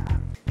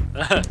Technica.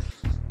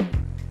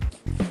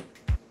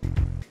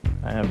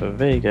 I have a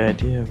vague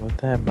idea of what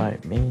that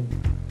might mean.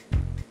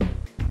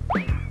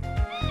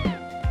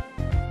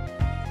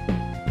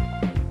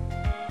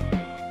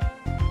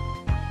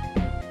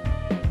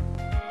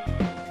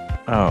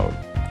 Oh,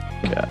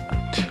 God.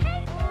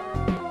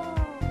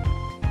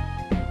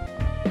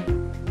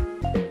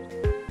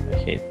 I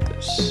hate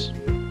this.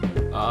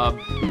 I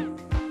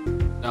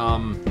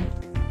don't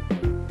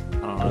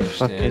What the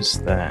fuck understand. is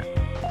that?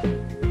 I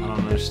don't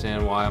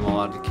understand why I'm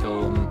allowed to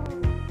kill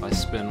them if I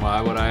spin. Why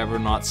would I ever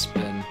not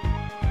spin?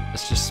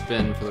 Let's just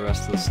spin for the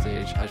rest of the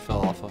stage. I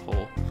fell off a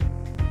hole.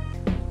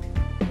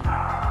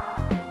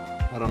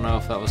 I don't know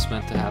if that was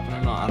meant to happen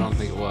or not. I don't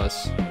think it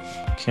was.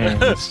 Okay,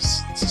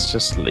 it's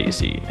just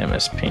lazy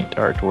MS Paint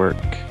artwork.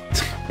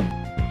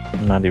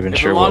 I'm not even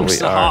sure what we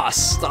to are. Haas.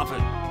 Stop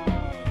it.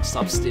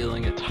 Stop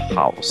stealing it.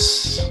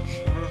 House.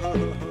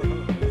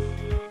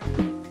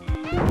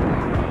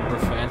 We're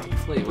Frantic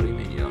Flea. What do you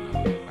mean you don't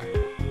know who we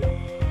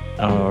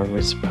are? Oh, are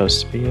we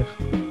supposed to be?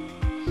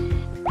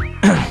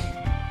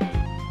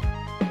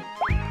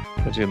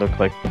 Does he look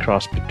like a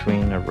cross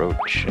between a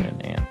roach and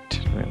an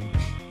ant? Really?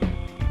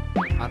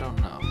 I don't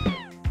know.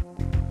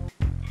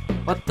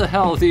 What the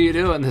hell do you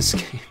do in this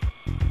game?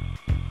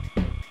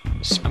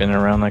 You spin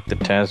around like the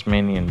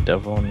Tasmanian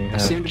devil and you I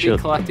have seem to be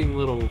children collecting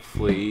little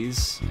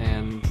fleas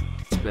and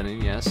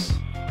spinning, yes.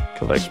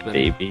 collect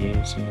spinning.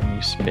 babies and then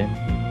you spin.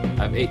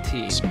 I have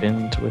 18.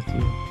 Spins with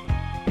you.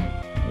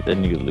 And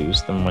then you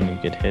lose them when you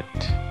get hit.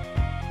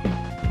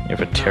 You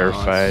have a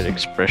terrified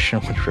expression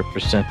which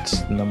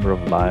represents the number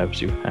of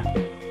lives you have.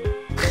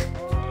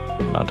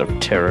 Amount of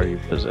terror you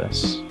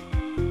possess.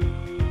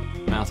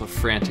 Mouth of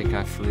frantic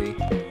I flee.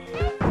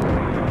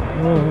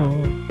 Oh,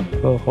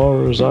 the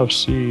horrors I've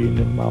seen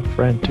in my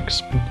frantic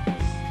spin.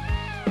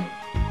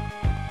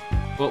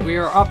 Well, we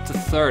are up to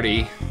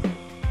 30.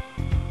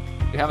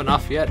 We have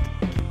enough yet?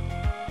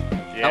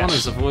 That one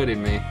is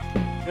avoiding me.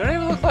 You don't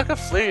even look like a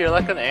flea, you're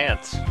like an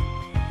ant.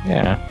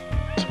 Yeah,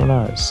 that's what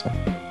I was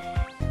saying.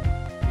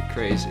 You're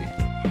crazy.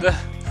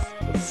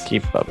 That's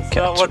Keep up,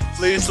 not what cats.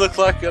 fleas look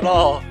like at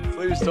all.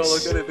 Fleas don't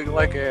look anything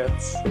like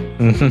ants.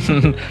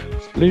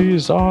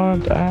 Fleas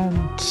aren't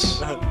ants.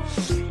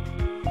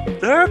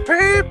 They're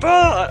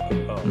people!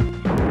 Oh.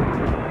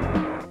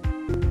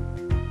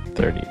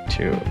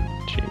 32.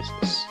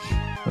 Jesus.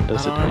 What I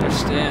does don't it mean?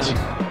 understand.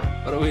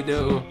 What do we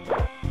do?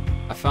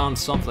 I found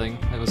something.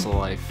 It was a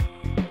life.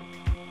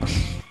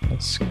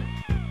 That's good.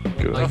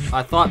 Like,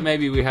 I thought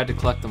maybe we had to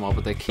collect them all,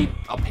 but they keep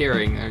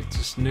appearing. They're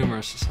just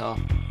numerous as hell.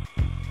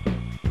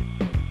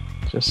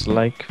 Just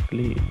like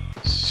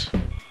fleas.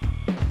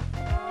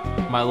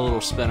 My little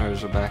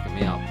spinners are backing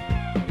me up.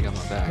 They got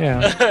my back.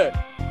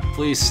 Yeah,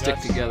 Please stick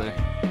Yes. together.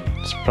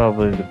 it's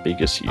probably the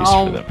biggest use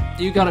Oh, for them.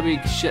 you gotta be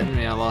shitting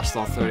me. I lost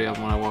all 30 of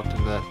them when I walked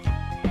into that.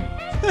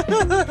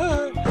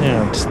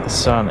 Yeah, it's the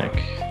Sonic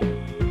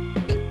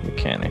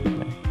mechanic,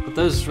 man. But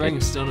those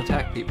rings don't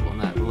attack people in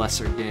that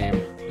lesser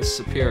game. The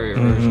superior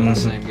version of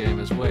the same game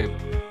is Wave.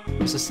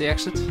 Is this the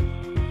exit? It's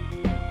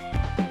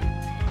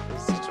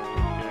such a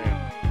weird game.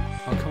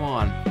 Oh, come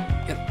on.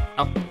 Get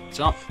up.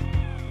 Jump.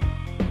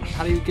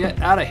 How do you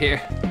get out of here?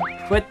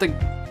 Quit the...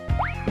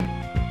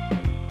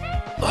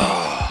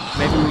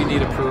 Maybe we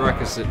need a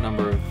prerequisite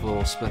number of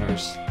little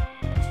spinners.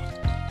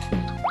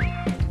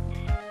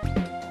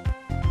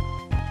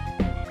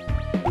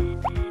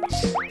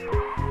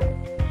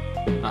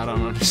 I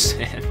don't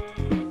understand.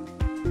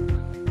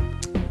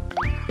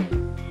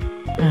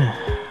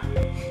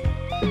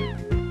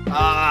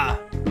 Ah!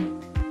 I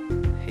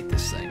hate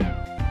this thing.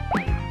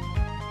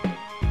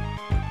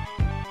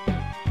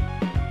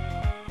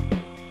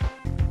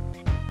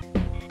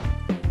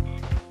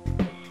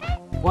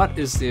 What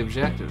is the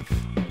objective?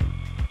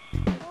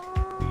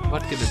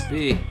 What could it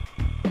be?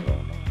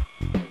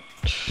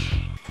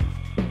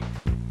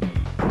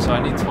 So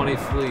I need 20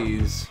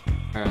 fleas,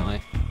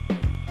 apparently.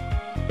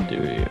 Do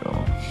you?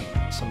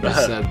 Somebody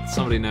said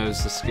somebody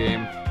knows this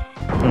game.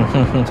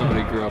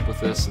 Somebody grew up with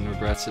this and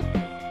regrets it.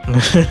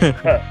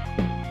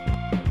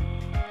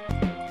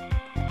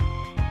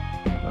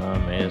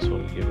 May as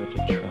well give it a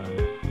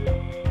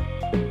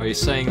try. Are you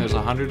saying there's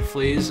 100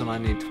 fleas and I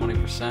need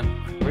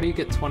 20%? Where do you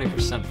get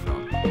 20%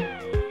 from?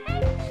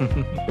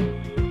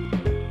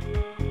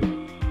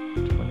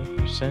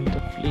 20%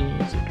 of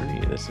fleas agree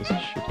this is a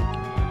shitty game.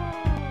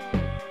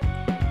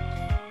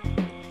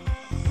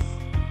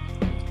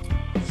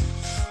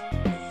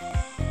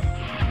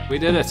 We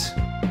did it.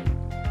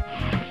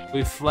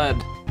 We fled.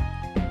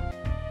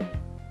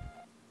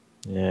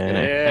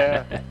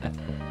 Yeah. Yeah.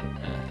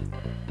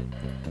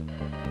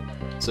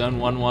 Zone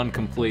 1-1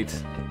 complete.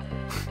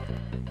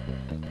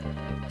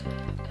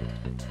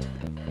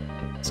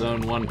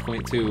 Zone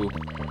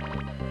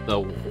 1.2.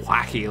 The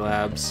Wacky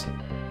Labs.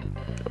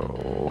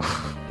 Oh.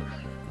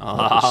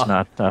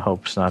 Ah. I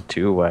hope it's not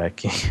too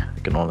wacky. I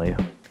can only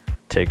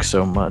take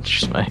so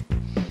much, mate.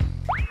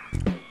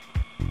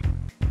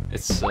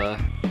 It's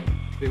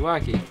pretty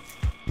wacky.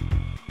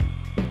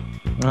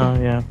 Oh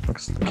yeah,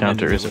 looks the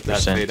counter is a With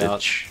that fade out.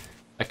 percentage.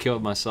 I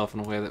killed myself in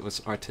a way that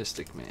was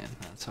artistic, man.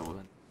 That's how it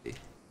went to be.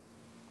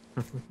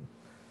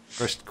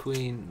 First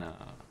queen? No.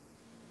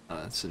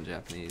 That's in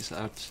Japanese.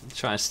 I'm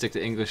trying to stick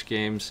to English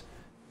games.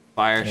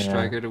 Fire Yeah.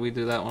 Striker, did we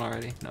do that one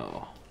already?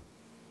 No.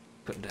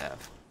 Couldn't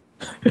have.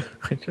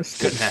 I just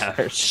Couldn't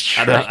have.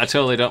 start I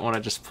totally don't want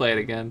to just play it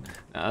again.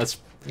 No, let's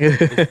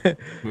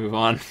move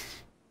on.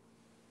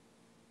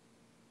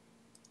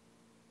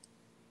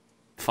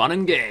 Fun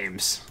and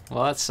games.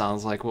 Well, that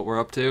sounds like what we're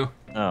up to.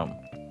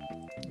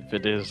 If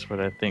it is what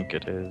I think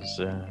it is,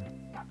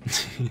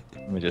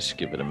 let me just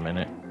give it a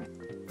minute.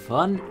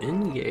 Fun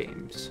and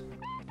games.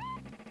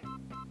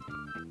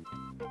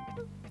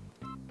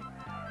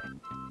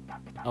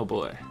 Oh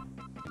boy.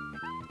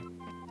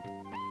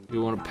 Do we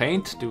want to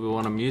paint? Do we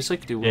want to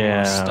music? Do we want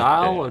Yeah, to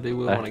style? okay. Or do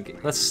we want to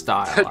get... Let's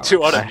style. Do you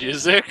want a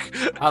music?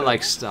 I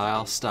like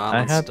style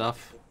and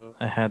stuff.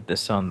 I had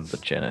this on the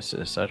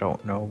Genesis. I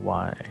don't know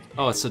why.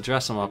 Oh, it's a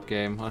dress 'em up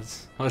game.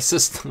 What's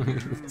this?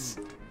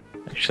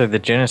 Actually, the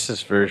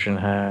Genesis version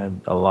had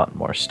a lot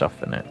more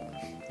stuff in it.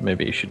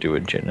 Maybe you should do a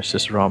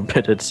Genesis ROM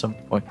bit at some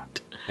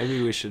point.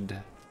 Maybe we should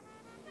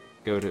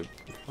go to...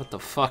 What the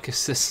fuck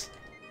is this?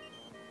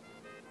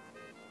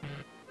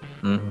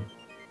 Mm-hmm.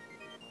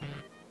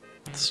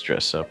 Let's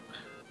dress up.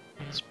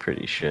 It's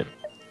pretty shit.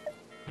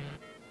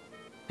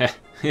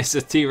 It's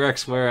a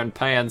T-Rex wearing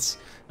pants.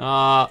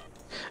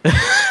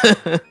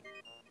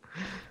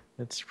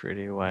 It's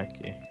pretty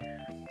wacky.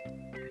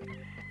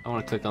 I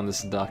want to click on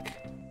this duck.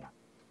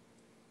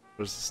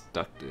 What does this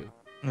duck do?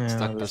 This Yeah,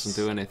 duck doesn't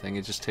do anything.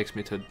 It just takes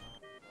me to...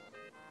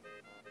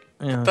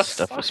 Yeah, the this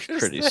stuff fuck is is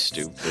pretty this?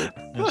 stupid.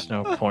 There's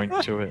no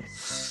point to it.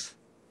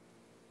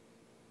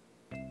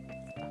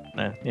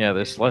 Yeah,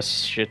 there's less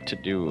shit to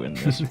do in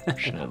this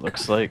version, it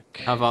looks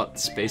like. How about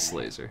Space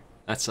Laser?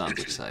 That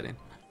sounds exciting.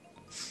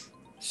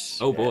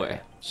 Oh boy.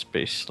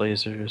 Space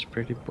Laser is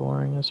pretty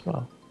boring as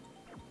well.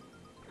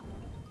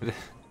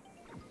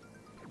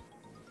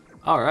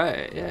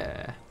 Alright,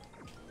 yeah.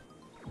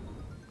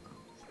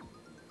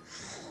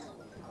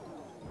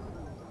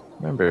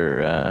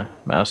 Remember,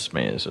 Mouse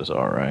Maze was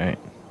alright.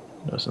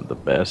 It wasn't the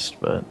best,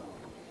 but...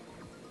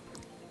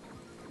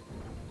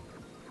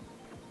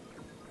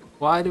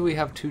 Why do we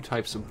have two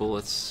types of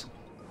bullets?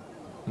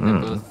 And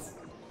they're both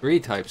three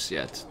types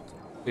yet.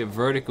 We have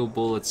vertical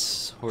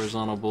bullets,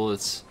 horizontal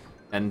bullets,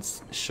 and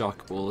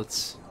shock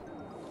bullets.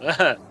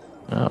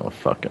 Oh,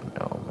 fucking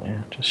no,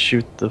 man. Just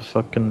shoot the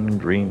fucking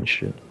green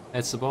shit.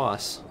 It's the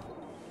boss.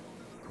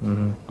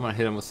 Mm-hmm. I'm gonna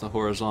hit him with the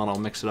horizontal,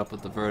 mix it up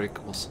with the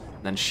verticals,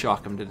 and then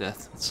shock him to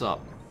death. What's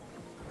up?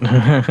 You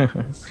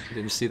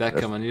didn't see that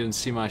coming. You didn't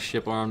see my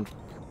ship armed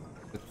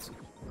with...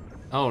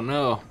 Oh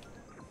no.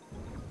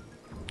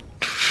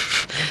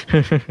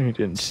 You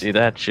didn't see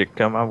that shit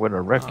come. I'm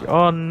gonna wreck you.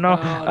 Oh no!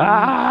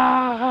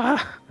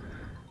 Ah!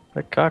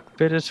 The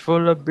cockpit is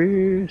full of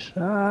bees.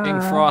 Ah! King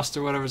Frost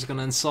or whatever's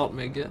gonna insult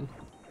me again.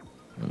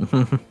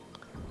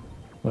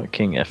 What,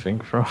 King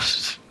effing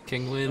Frost?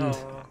 King Wind.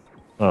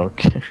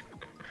 Okay.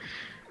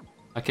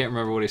 I can't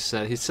remember what he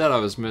said. He said I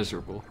was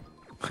miserable.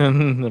 The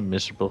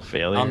miserable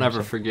failure. I'll or never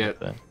something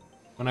forget. like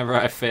Whenever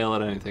I fail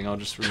at anything, I'll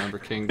just remember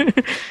King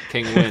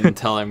Wind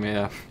telling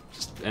me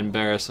just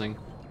embarrassing.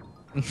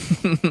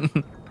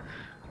 that.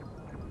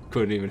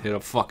 Couldn't even hit a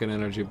fucking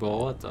energy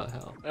ball. What the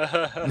hell?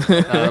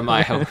 Get out of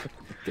my house.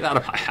 Get out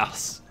of my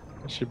house.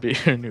 That should be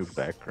your new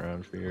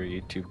background for your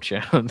YouTube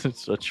channel.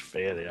 It's such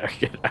failure.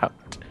 Get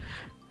out.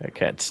 I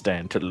can't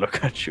stand to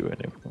look at you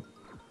anymore.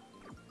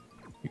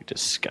 You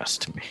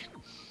disgust me.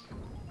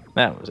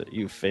 That was it.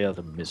 You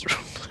failed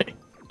miserably.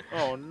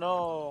 Oh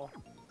no.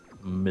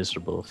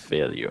 Miserable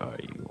failure are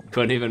you.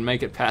 Couldn't even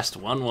make it past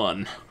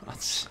 1-1.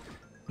 That's...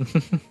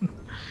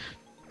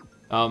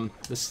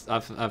 this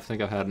I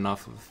think I've had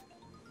enough of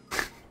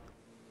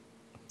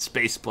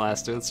Space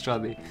Blaster. Let's try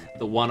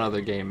the one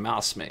other game,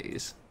 Mouse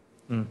Maze.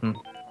 Mm-hmm.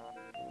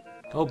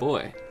 Oh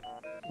boy.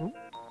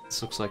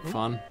 This looks like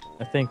fun.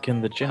 I think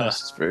in the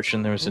Genesis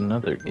version there was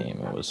another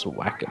game. It was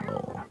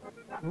Whack-A-Mole.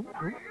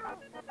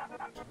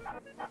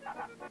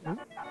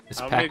 It's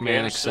How many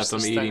Pac-Man games except does I'm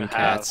this eating thing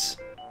cats.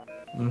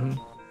 Mm-hmm.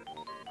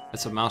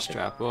 It's a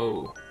mousetrap.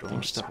 Whoa! Don't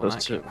want to step on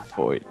that. Supposed to Camera.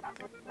 avoid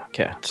the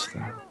cats.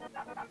 Thing.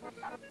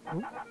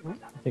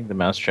 I think the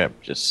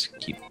mousetrap just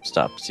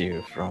stops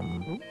you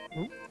from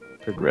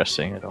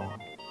progressing at all.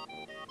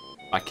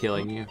 By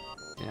killing you.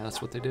 Yeah,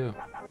 that's what they do.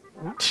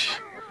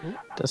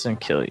 Doesn't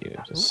kill you, it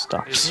just You just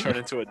stops turn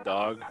you. into a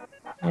dog.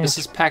 This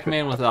is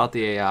Pac-Man without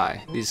the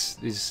AI.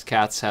 These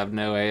cats have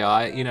no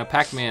AI. You know,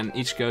 Pac-Man,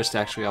 each ghost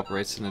actually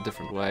operates in a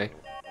different way.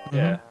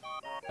 Yeah.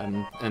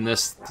 And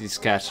these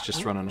cats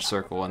just run in a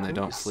circle and they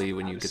don't flee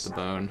when you get the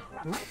bone.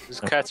 These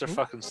cats are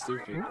fucking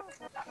stupid.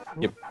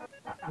 Yep.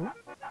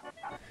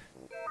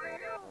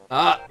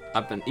 Ah,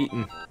 I've been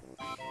eaten.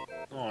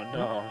 Oh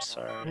no, I'm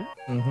sorry.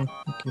 It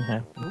can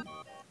happen.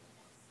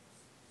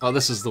 Oh,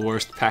 this is the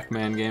worst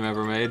Pac-Man game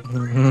ever made.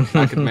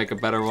 I could make a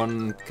better one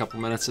in a couple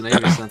minutes and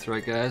 80 cents,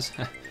 right, guys?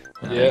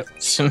 Yep.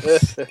 It's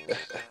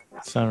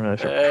not really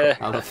sure.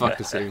 How the fuck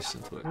does 80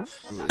 cents work?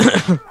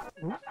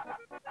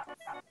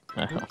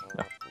 I don't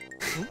know.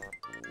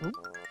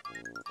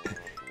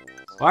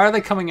 Why are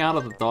they coming out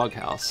of the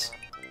doghouse?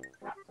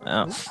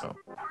 I don't know.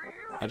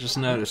 I just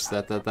noticed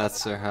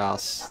that's their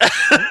house.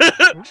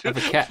 I have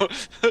a cat.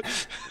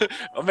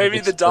 Or maybe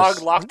the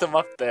dog locked them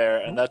up there,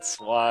 and that's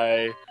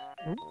why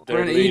they're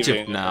We're in leaving.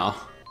 Egypt now.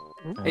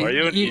 Why are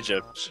you in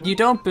Egypt? You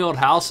don't build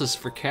houses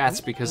for cats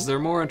because they're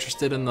more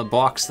interested in the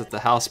box that the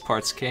house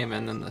parts came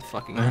in than the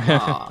fucking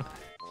I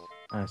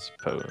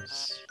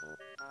suppose.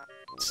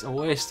 It's a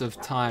waste of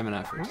time and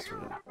effort. Is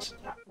what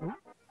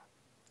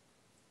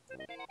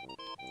it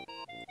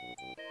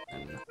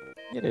is.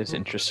 It is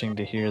interesting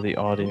to hear the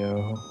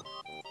audio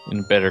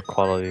in better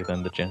quality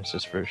than the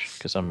Genesis version,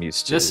 because I'm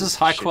used to. This is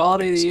high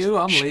quality to you?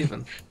 I'm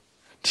leaving.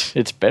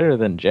 It's better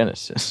than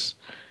Genesis.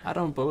 I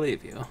don't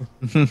believe you.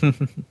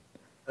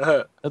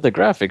 The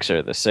graphics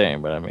are the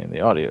same, but I mean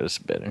the audio is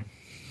better.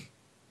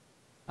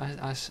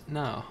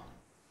 No.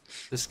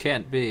 This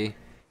can't be.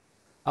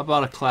 How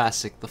about a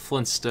classic, the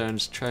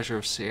Flintstones Treasure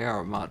of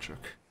Sierra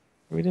Madrock?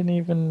 We didn't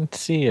even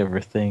see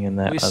everything in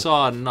that. We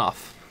saw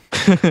enough.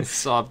 We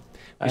saw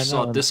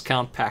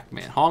Discount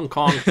Pac-Man. Hong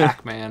Kong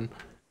Pac-Man.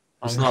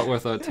 It's not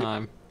worth our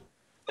time.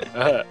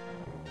 Oh, it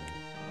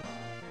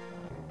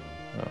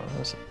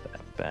wasn't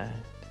that bad.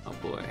 Oh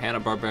boy,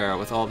 Hanna-Barbera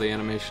with all the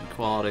animation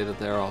quality that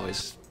they're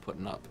always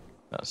putting up.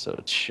 Oh, so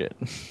it's shit.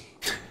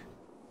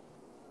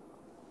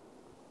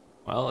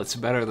 Well, it's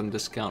better than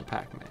Discount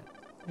Pac-Man.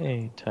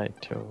 Hey,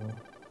 Taito.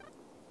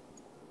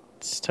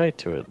 It's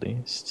Taito at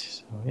least,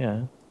 so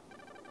yeah.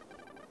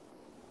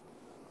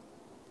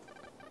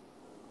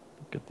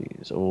 Look at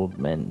these old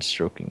men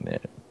stroking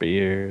their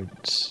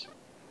beards.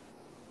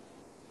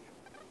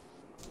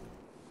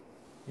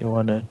 You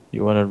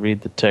wanna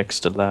read the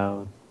text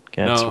aloud?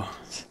 No.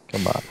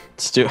 Come on,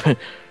 let's do it.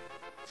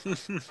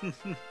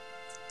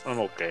 I'm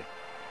okay.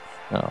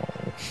 Oh.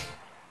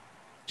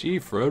 Gee,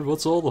 Fred,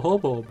 what's all the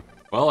hubbub?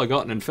 Well, I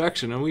got an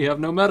infection and we have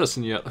no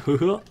medicine yet.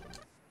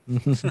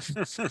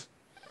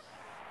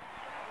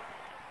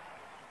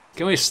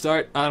 Can we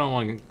start? I don't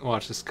want to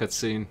watch this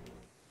cutscene.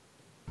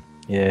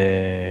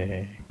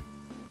 Yay.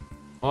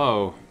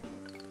 Whoa.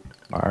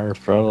 Our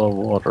fellow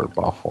water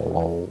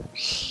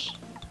buffaloes.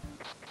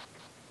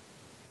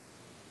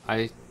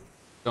 I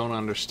don't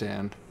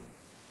understand.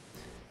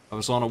 I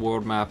was on a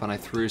world map and I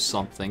threw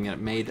something and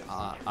it made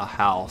a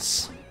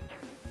house.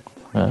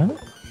 Huh?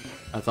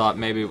 I thought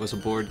maybe it was a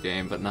board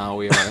game, but now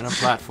we are in a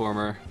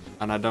platformer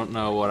and I don't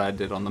know what I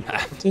did on the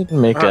map. Didn't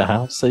make a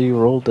house, so you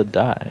rolled a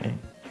die.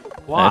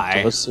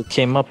 Why? It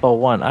came up a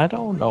 1. I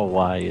don't know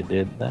why you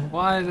did that.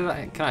 Why did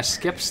I? Can I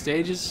skip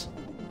stages?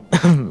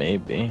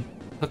 Maybe.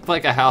 Looked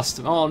like a house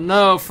to. Oh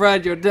no,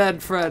 Fred, you're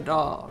dead, Fred.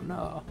 Oh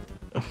no.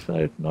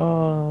 Fred,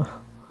 no.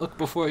 Look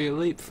before you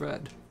leap,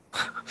 Fred.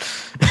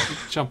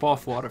 Jump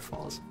off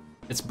waterfalls.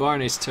 It's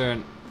Barney's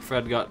turn.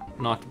 Fred got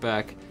knocked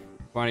back.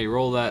 Barney,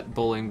 roll that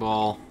bowling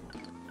ball.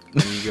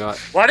 And you got.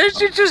 Why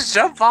didn't you just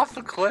jump off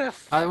a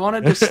cliff? I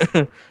wanted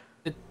to.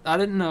 I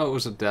didn't know it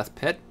was a death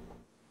pit.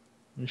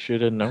 You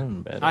should have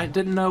known better. I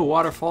didn't know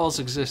waterfalls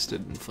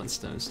existed in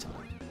Flintstones time.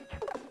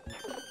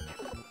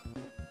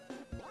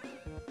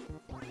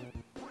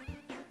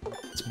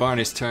 It's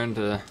Barney's turn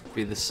to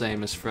be the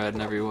same as Fred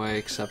in every way,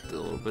 except a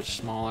little bit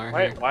smaller.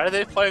 Wait, why are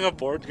they playing a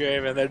board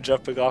game and they're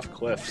jumping off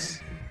cliffs?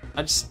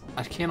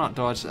 I cannot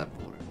dodge that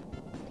board.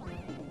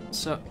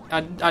 So,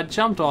 I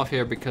jumped off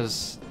here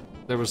because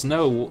there was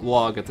no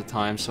log at the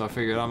time, so I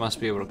figured I must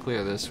be able to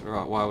clear this,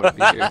 or why would it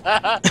be here?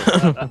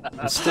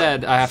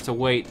 Instead, I have to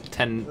wait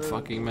 10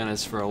 fucking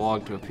minutes for a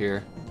log to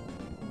appear.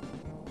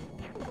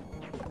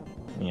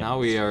 Yeah. Now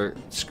we are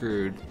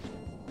screwed.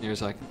 Near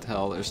as I can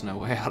tell, there's no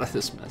way out of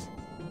this mess.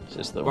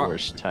 This is the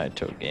worst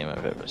Taito game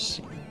I've ever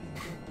seen.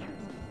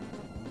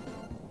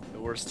 The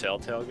worst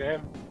Telltale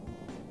game?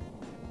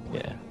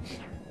 Yeah.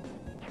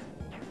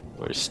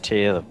 Worst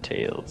tale of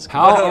tales.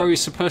 How are we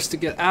supposed to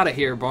get out of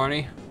here,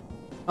 Barney?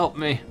 Help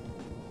me.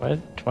 Why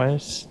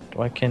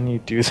can you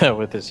do that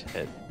with his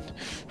head?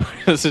 Why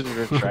does it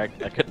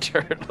retract like a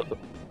turtle?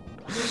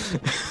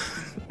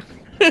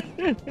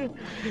 That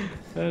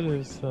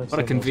is what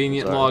a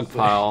convenient log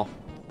pile.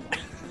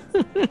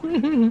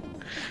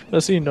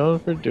 Was he known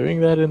for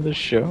doing that in the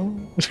show?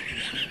 It's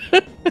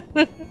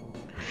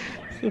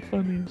the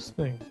funniest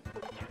thing.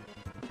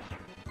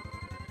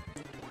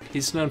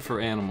 He's known for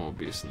animal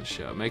abuse in the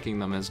show, making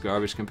them his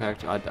garbage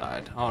compactor. I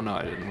died. Oh no,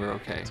 I didn't. We're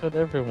okay. That's what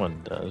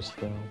everyone does,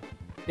 though.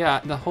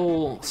 Yeah, the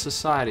whole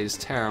society is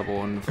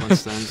terrible in the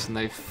Flintstones, and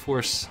they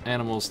force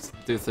animals to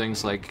do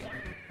things like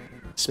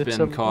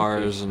spin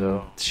cars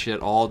and shit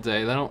all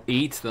day. They don't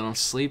eat, they don't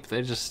sleep,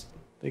 they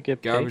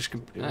get garbage.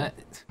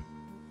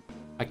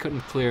 I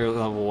couldn't clear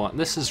level 1.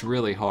 This is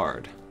really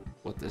hard.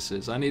 What this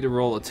is? I need to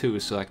roll a 2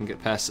 so I can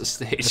get past the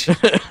stage.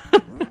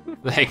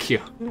 Thank you,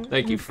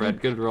 Fred.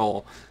 Good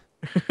roll.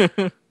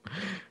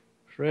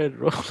 Fred,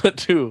 roll a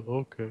 2.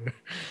 Okay.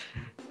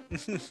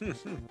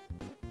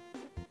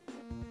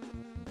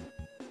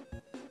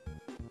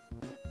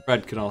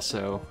 Fred can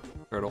also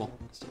hurdle,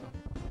 so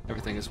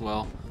everything is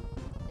well.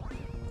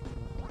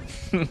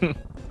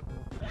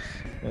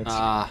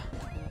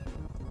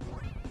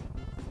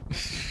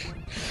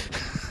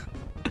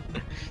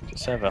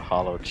 Just have a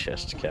hollow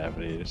chest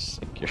cavity to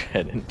sink your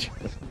head into.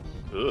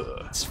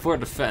 Ugh. It's for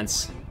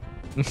defense.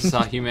 This is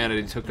how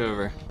humanity took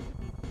over.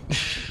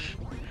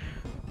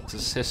 This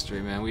is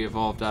history, man. We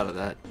evolved out of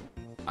that.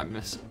 I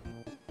miss it.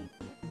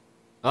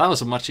 Well, that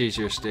was a much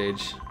easier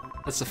stage.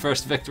 That's the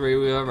first victory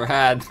we ever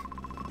had.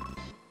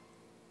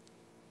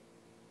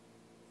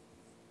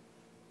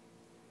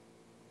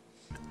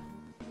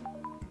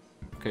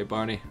 Okay,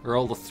 Barney,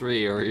 roll the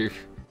 3 or you...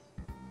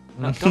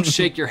 No, don't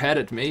shake your head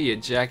at me, you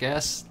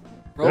jackass.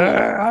 Roll.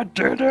 I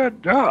did it!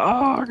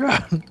 Oh,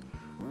 God.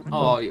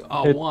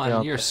 Oh,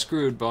 1. You're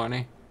screwed,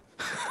 Barney.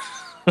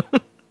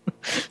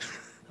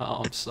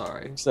 Oh, I'm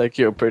sorry. Looks like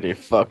you're pretty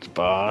fucked,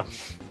 Bar.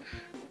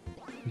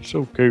 It's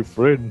okay,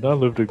 friend. I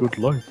lived a good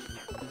life.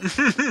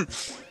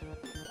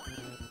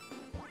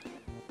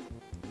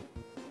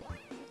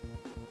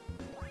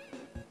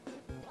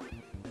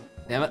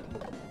 Damn it.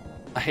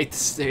 I hate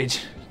this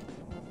stage.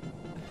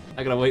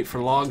 I gotta wait for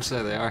logs.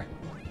 There they are.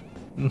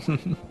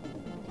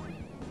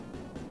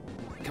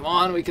 Come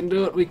on, we can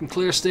do it. We can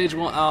clear stage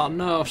 1. Oh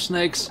no,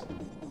 snakes.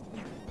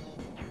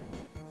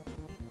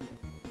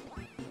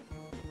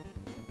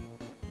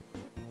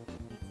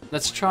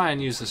 Let's try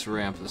and use this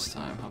ramp this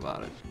time. How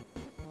about it?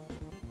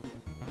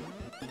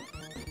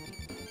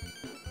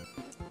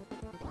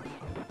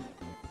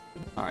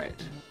 Alright.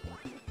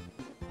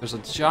 There's a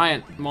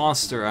giant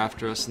monster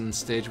after us in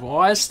stage 1.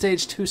 Why is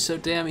stage 2 so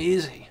damn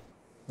easy?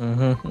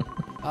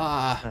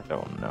 I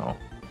don't know.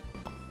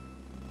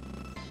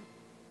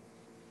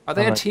 Are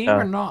they a team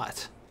or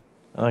not?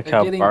 I like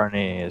how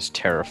Barney is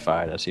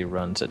terrified as he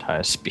runs at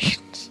high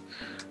speeds.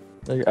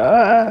 Like,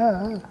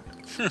 ah!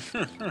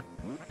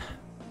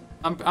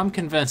 I'm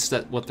convinced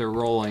that what they're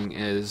rolling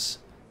is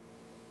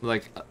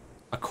like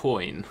a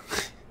coin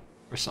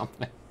or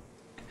something.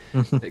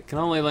 It can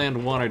only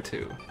land 1 or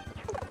 2.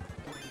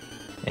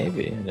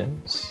 Maybe it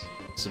is.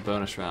 It's a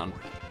bonus round.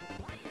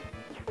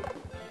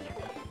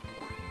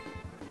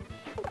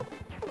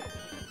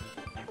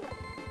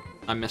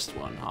 I missed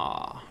one.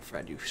 Aw,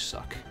 Fred, you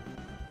suck.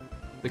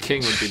 The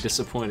king would be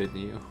disappointed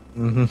in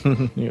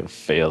you. You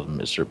failed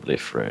miserably,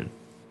 Fred.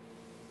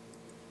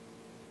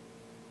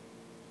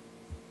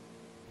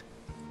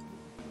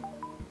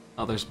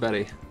 Oh, there's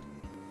Betty.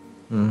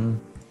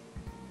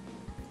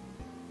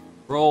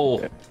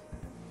 Roll.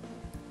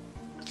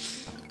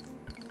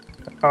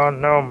 Oh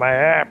no, my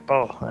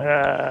apple.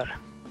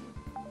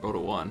 Roll to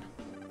 1.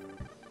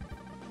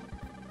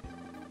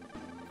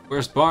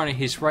 Where's Barney?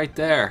 He's right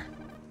there.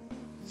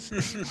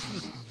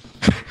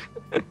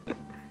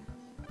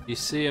 You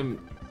see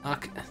him?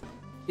 Okay.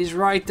 He's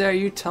right there.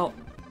 You tell.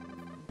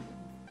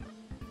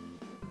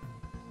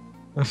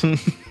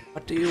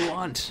 What do you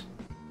want?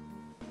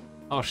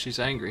 Oh, she's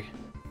angry.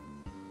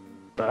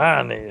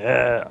 Barney,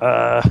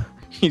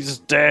 he's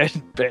dead,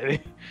 Betty.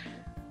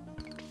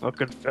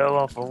 Fucking fell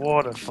off a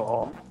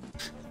waterfall.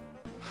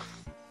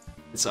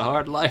 It's a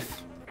hard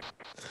life.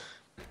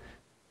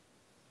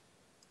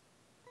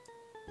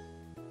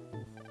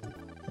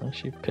 Well,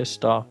 she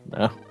pissed off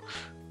now.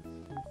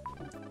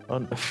 Oh,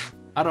 no.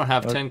 I don't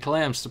have 10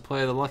 clams to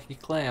play the lucky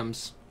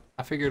clams.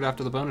 I figured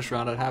after the bonus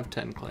round I'd have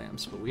 10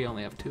 clams, but we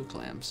only have 2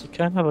 clams. He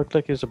kind of looked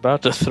like he was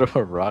about to throw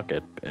a rock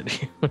at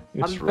Betty.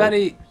 How did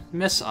Betty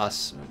miss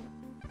us?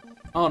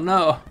 Oh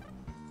no.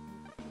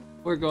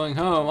 We're going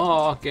home.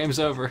 Oh, game's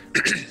over.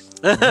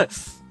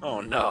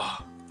 Oh no.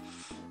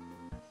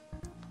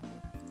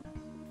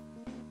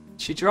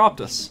 She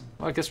dropped us.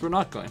 Well, I guess we're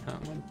not going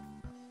home.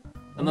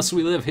 Unless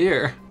we live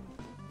here.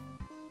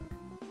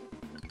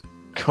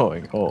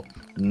 Going home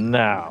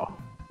now.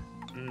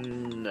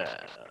 Nah.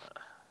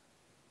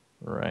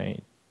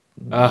 Right.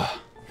 Ugh.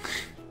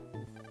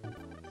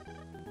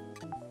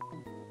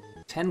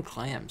 10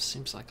 clams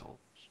seems like a...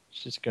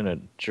 She's gonna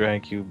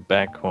drag you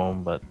back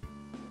home, but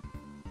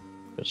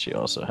she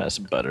also has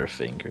butter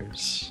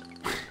fingers.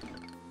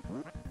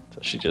 So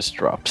she just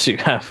drops you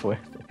halfway.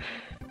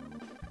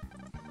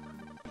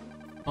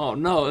 Oh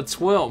no, it's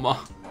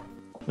Wilma.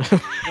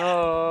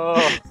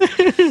 Oh.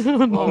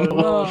 Oh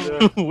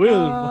no.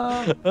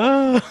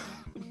 Wilma.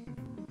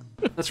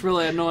 That's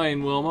really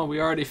annoying, Wilma. We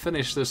already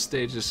finished those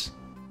stages.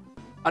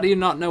 How do you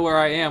not know where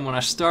I am when I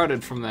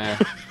started from there?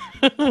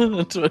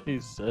 That's what he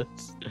says.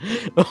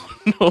 Oh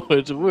no,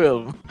 it's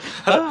Wilma.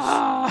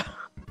 Ah!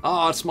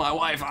 Oh, it's my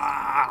wife.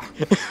 Ah!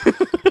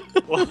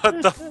 What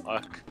the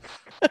fuck?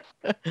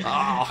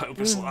 Oh, hope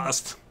is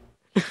lost.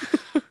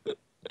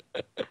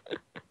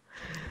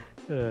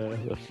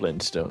 The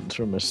Flintstones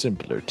from a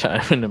simpler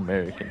time in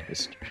American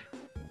history.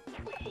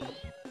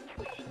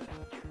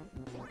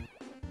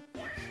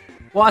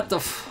 What the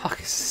fuck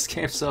is this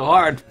game so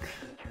hard?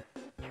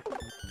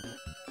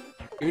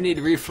 You need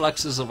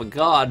reflexes of a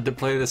god to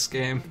play this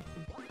game.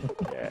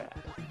 Yeah.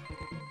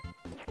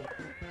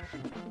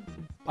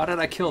 Why did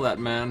I kill that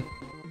man?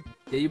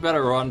 Yeah, you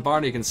better run.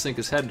 Barney can sink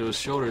his head into his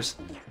shoulders.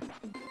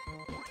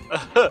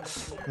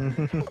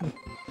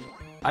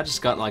 I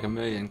just got like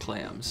 1,000,000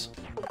 clams.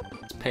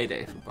 It's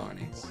payday for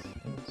Barney.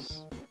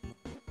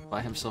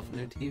 Buy himself a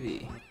new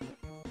TV.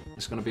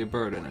 There's gonna be a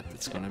bird in it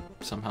that's gonna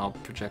somehow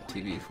project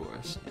TV for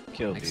us.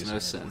 Kill Makes these. no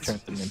sense. Turn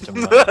them into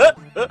mud.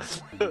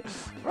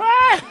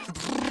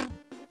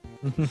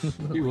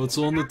 Hey, what's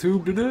on the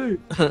tube today?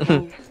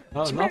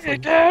 Oh,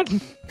 nothing. Dad.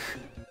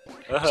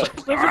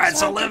 Alright,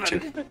 it's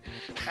 11.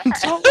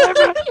 It's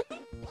 11.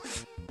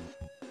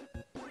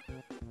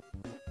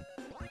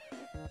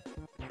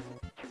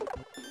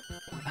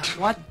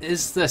 What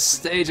is this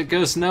stage? It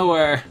goes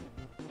nowhere.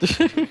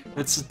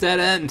 It's a dead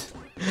end.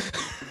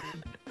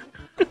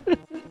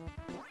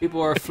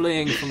 People are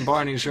fleeing from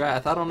Barney's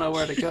wrath. I don't know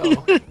where to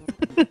go.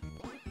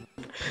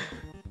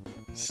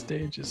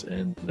 Stage is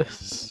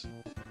endless.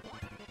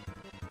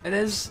 It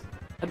is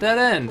a dead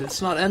end.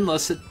 It's not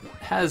endless. It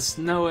has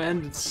no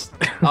end. It's...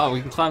 Oh,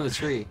 we can climb the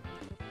tree.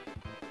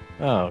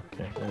 Oh,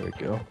 okay. There we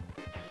go.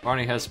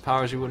 Barney has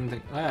powers you wouldn't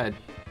think. Ah,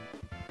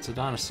 it's a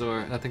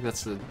dinosaur. I think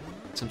that's the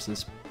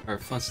Simpsons or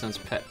Flintstones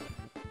pet.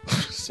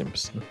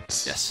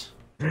 Simpsons. Yes.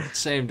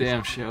 Same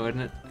damn show,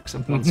 isn't it?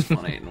 Except one's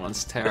funny and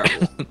one's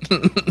terrible.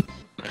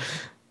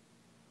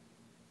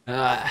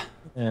 Ah.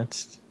 Yeah,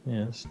 it's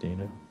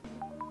Dino.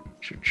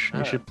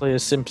 We should play a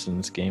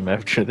Simpsons game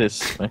after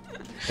this.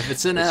 If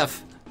it's in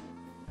F.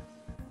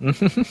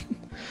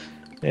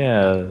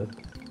 Yeah.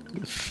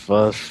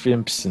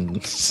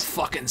 Simpsons.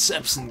 Fucking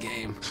Simpson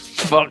game.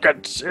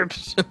 Fucking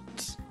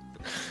Simpsons.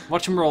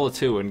 Watch him roll a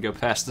 2 and go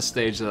past the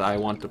stage that I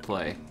want to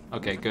play.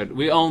 Okay, good.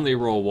 We only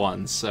roll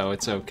 1, so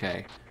it's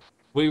okay.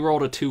 We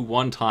rolled a 2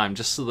 one time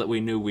just so that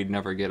we knew we'd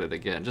never get it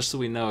again. Just so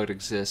we know it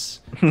exists.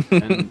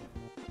 And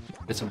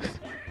it's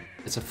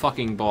a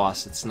fucking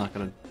boss. It's not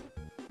gonna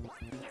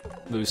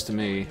lose to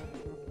me.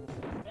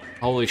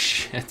 Holy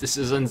shit, this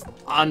is an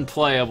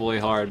unplayably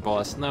hard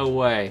boss. No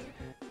way.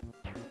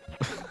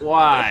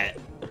 Why?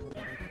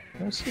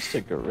 That's just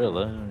a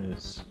gorilla.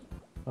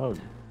 Oh.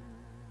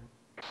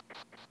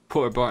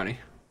 Poor Barney.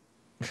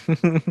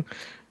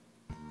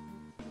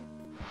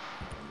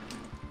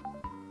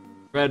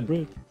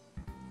 Fred.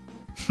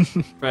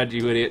 Fred,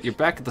 you idiot. You're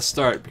back at the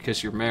start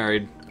because you're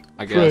married,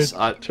 I guess.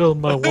 Tell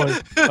my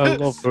wife I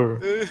love her.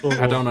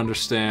 I don't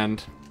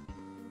understand.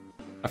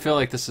 I feel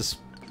like this is...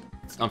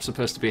 I'm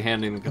supposed to be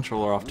handing the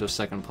controller off to a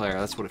second player.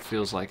 That's what it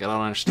feels like. I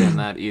don't understand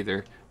that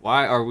either.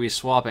 Why are we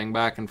swapping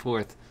back and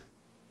forth?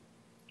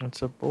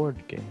 It's a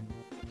board game.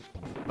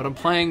 But I'm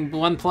playing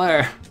one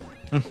player.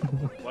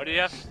 Why do you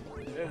have...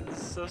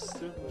 It's so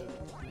stupid.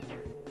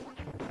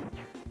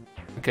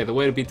 Okay, the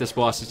way to beat this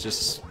boss is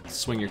just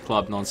swing your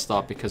club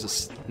non-stop because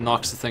it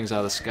knocks the things out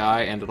of the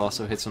sky and it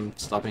also hits him,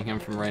 stopping him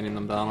from raining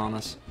them down on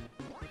us.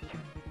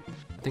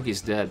 I think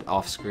he's dead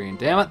off screen.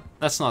 Damn it!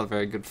 That's not a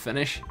very good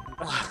finish.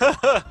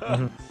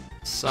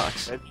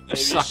 Sucks. Maybe You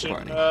suck, should,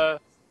 Barney.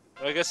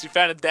 I guess you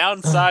found a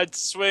downside to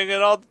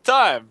swinging all the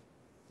time.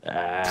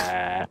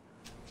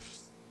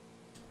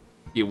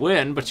 You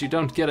win, but you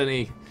don't get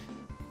any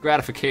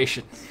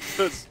gratification.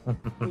 It's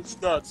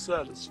not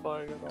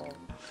satisfying at all.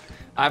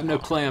 I have no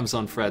clams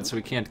on Fred, so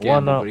he can't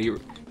gamble, but he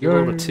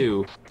rolled a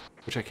 2,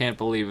 which I can't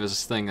believe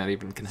is a thing that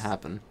even can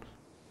happen.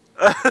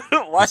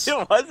 Why is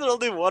it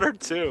only 1 or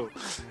 2?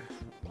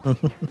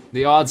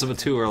 The odds of a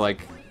 2 are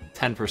like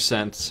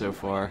 10% so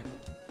far.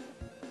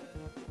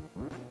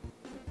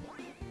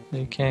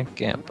 You can't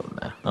gamble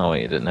now. Oh,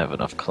 wait, you didn't have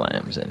enough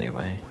clams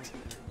anyway.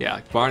 Yeah,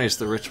 Barney's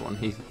the rich one.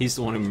 He's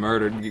the one who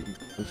murdered you.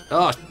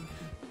 Oh,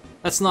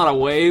 that's not a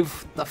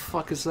wave. The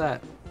fuck is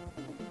that?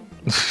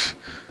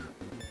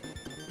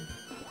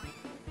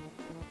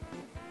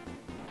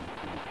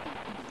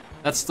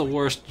 That's the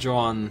worst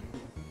drawn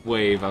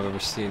wave I've ever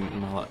seen in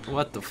my life.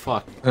 What the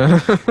fuck?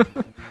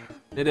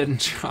 They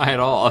didn't try at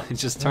all. They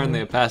just turned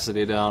the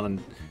opacity down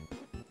and...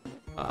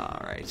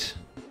 Alright.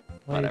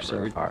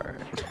 Whatever.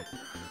 Hard.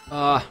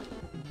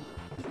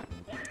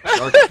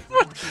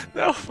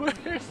 No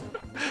way.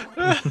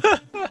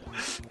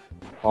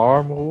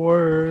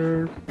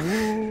 Armor.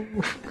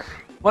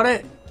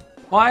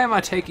 Why am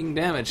I taking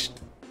damage?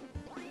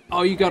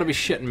 Oh, you gotta be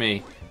shitting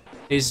me.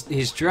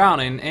 He's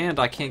drowning and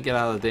I can't get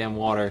out of the damn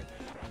water.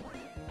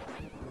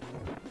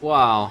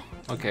 Wow.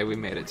 Okay, we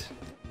made it.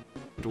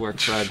 Good work,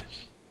 Fred.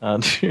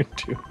 Dude.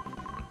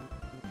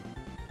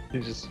 He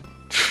just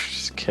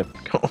kept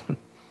going.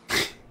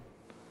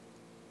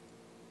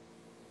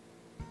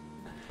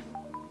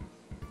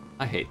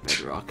 I hate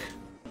Madrock.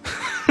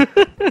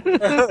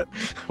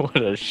 What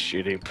a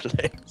shitty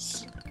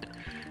place.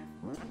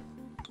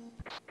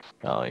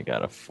 Oh, you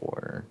got a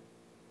 4.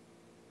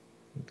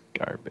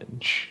 Garbage.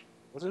 finish.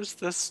 What is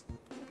this?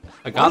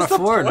 I got a What is the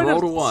 4 and point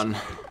of rolled a this? 1.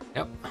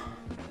 Yep.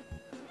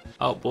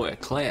 Oh boy, a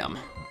clam.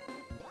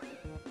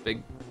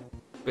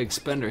 Big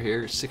spender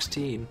here,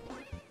 16.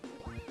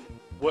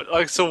 What?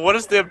 Like, so what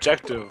is the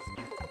objective?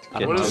 I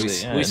don't What know,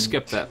 is we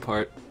skipped that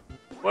part.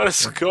 What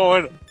is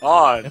going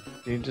on?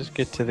 You just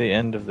get to the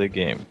end of the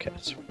game,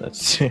 Cats.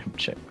 That's the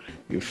objective.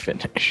 You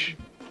finish.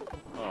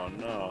 Oh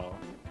no.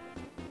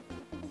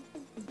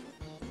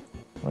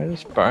 Why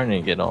does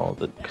Barney get all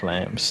the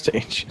clam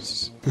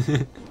stages?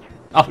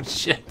 Oh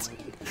shit.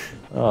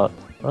 Oh,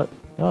 what?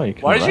 Oh, you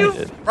can Why ride are you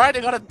it.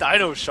 riding on a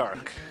dino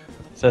shark?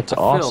 That's I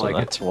feel awesome.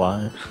 like That's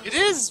why. It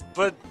is,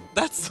 but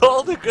that's the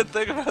only good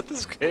thing about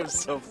this game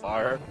so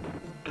far.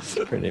 It's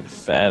pretty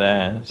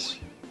badass.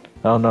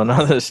 Oh no,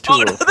 now there's two. Oh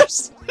no, of them.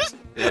 there's...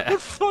 Yeah.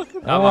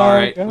 Fucking... I'm Oh,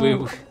 alright. God.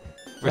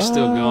 We're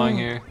still Ah. going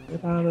here.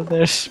 Get out of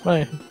there,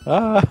 Smite.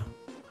 Ah!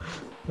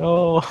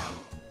 No!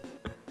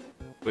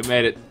 We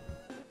made it.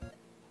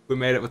 We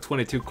made it with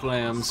 22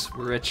 clams.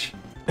 We're rich.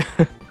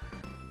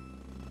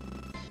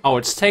 Oh,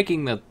 it's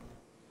taking the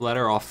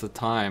letter off the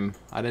time.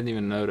 I didn't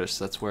even notice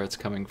that's where it's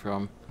coming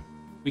from.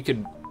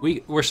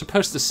 We're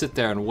supposed to sit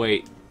there and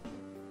wait.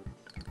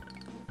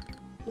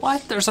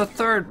 What? There's a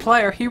third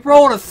player. He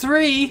rolled a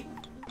 3?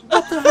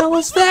 What the hell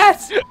is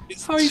that?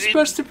 How are you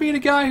supposed to beat a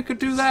guy who could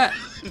do that?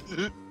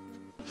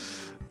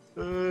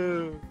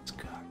 It's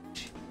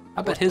garbage.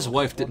 I bet his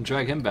wife didn't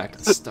drag him back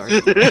to the start.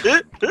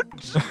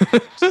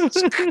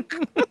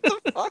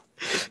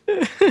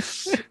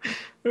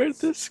 Where'd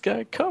this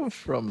guy come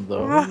from,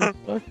 though? Who the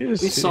fuck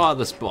is We he? saw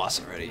this boss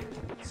already.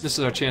 This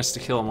is our chance to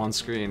kill him on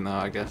screen, though,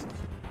 I guess.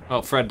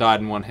 Well, Fred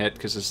died in one hit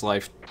because his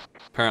life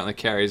apparently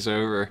carries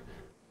over.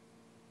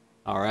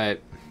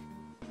 Alright.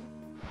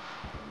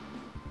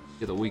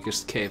 You're the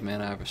weakest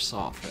caveman I ever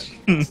saw,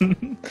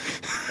 Fred.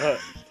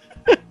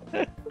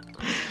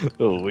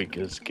 The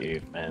weakest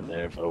caveman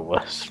there ever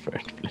was,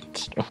 Fred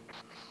Flintstone.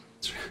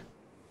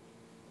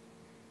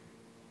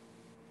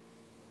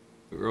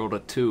 We rolled a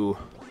 2.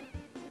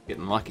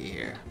 Getting lucky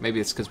here. Maybe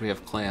it's because we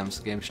have clams.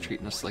 The game's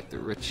treating us like the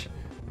rich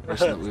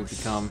person that we've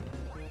become.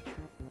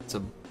 It's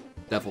a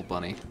devil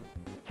bunny.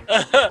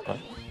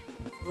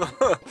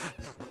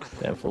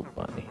 Devil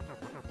bunny.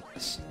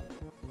 Yes.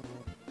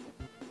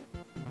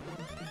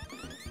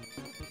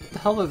 What the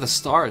hell are the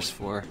stars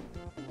for?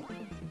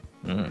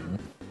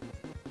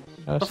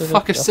 What the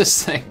fuck is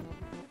this thing?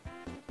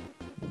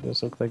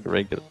 Those look like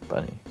regular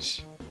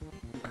bunnies.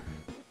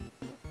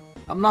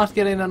 I'm not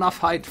getting enough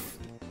height.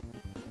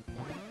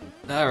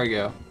 There we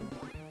go.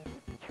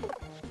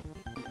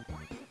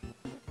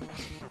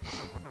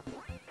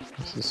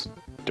 This is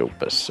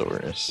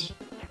Dopasaurus.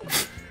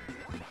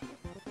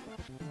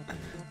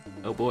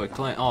 Oh boy,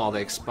 oh,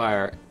 they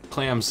expire.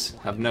 Clams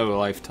have no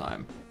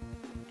lifetime.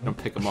 You don't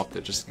pick them up,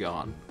 they're just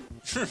gone.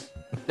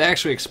 They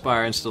actually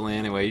expire instantly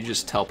anyway. You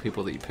just tell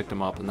people that you picked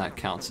them up and that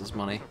counts as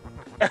money.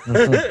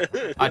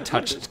 I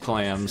touched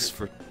clams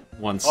for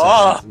 1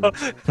 second. Oh!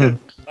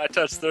 I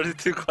touched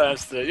 32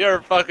 clams today. You're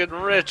a fucking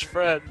rich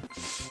friend.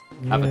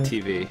 Have a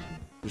TV.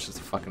 It's just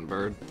a fucking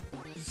bird.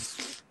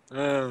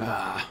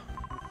 Ah.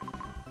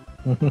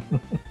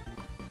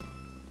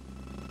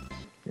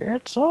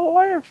 It's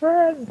away,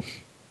 Fred!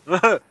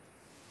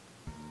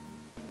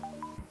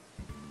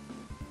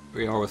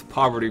 We are with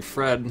Poverty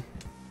Fred.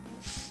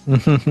 On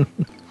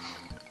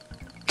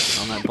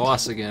that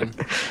boss again.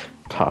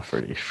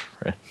 Poverty,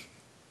 Fred.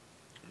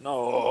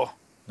 No.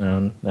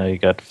 Now you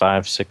got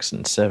 5, 6,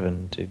 and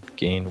 7 to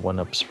gain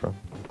 1-ups from.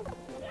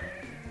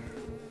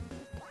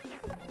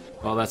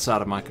 Well, that's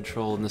out of my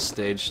control in this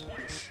stage.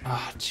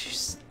 Ah,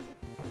 jeez.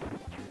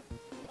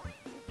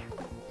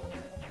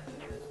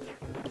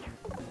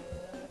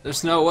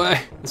 There's no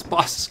way. This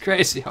boss is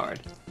crazy hard.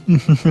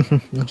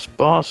 This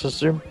boss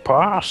is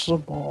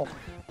impossible.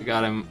 We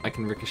got him. I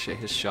can ricochet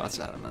his shots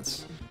at him.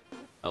 That's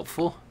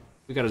helpful.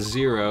 We got a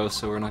 0,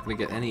 so we're not going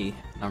to get any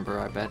number,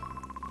 I bet.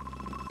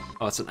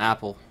 Oh, it's an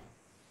apple,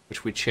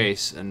 which we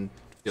chase and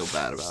feel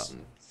bad about.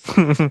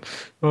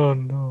 Oh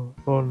no.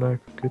 Oh no, I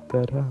could get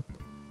that up.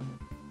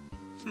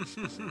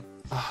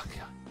 Oh,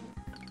 God.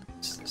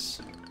 What's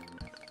this?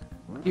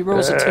 He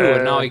rolls a 2,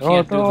 and now he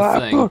can't do the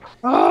thing.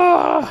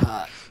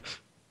 I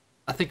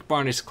think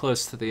Barney's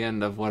close to the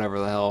end of whatever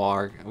the hell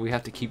are. We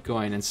have to keep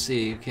going and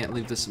see. You can't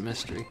leave this a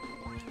mystery.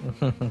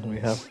 We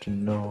have to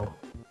know.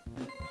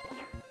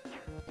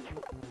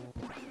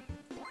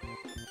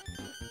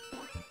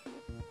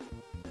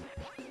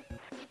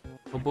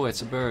 Oh boy,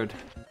 it's a bird.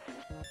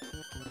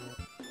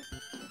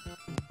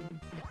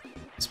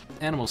 These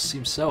animals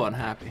seem so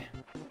unhappy.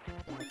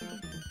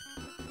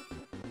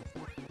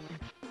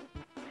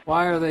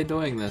 Why are they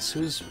doing this?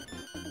 Who's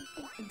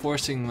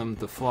forcing them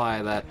to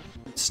fly that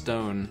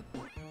stone?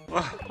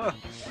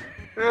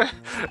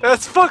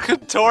 That's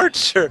fucking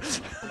torture.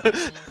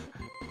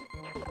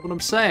 What I'm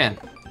saying.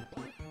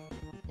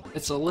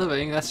 It's a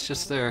living, that's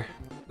just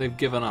they've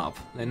given up.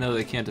 They know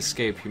they can't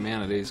escape,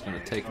 humanity is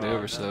gonna take it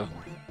over, so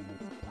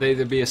they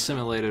either be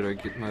assimilated or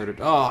get murdered.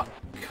 Oh,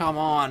 come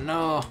on,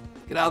 no.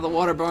 Get out of the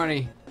water,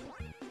 Barney.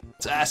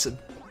 It's acid.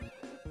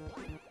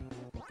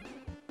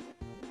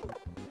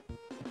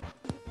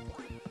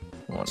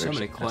 So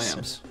many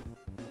clams.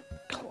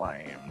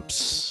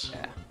 Clams.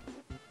 Yeah.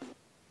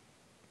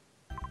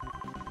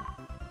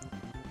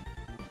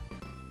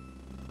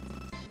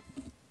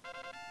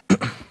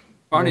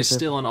 Barney's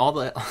stealing all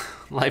the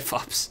life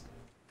ups.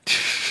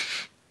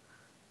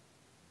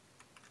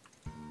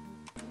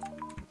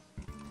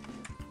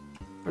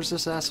 Where's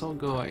this asshole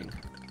going?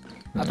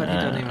 I bet he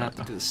doesn't even have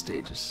to do the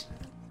stages.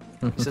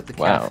 He's at the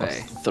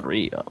cafe.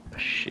 3 up.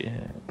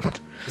 Shit.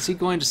 Is he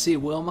going to see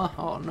Wilma?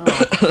 Oh no.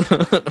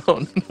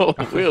 Oh no,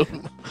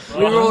 Wilma.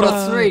 We rolled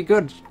a 3.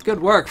 Good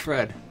work,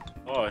 Fred.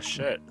 Oh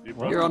shit.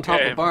 You're on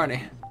top of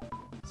Barney.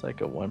 It's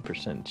like a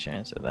 1%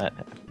 chance of that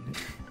happening.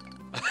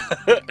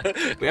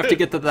 We have to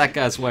get to that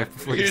guy's wife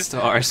before he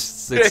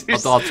stars. It's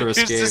adulterous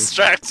game. He's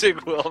distracting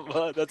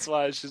Wilma. That's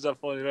why she's not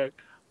pulling back.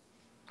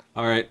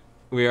 Alright,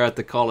 we are at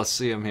the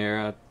Coliseum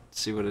here. Let's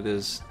see what it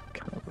is.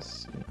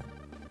 Coliseum.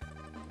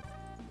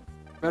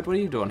 Fred, what are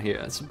you doing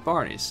here? It's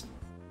Barney's.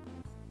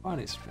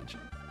 Barney's adventure.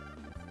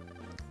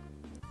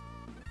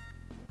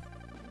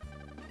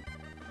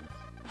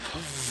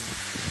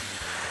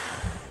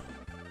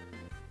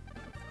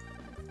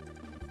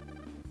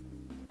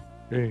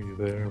 Hey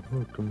there,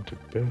 welcome to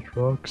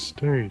Madrock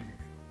Stadium.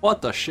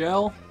 What the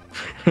shell?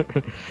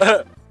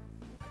 Like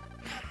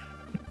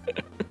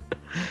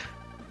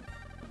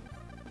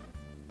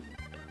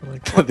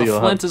What the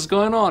flint is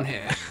going on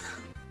here?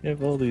 They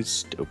have all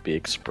these dopey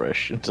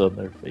expressions on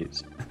their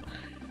face.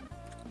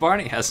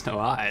 Barney has no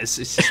eyes,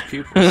 it's just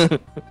pupils.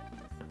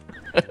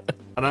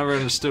 I never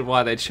understood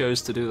why they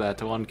chose to do that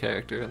to one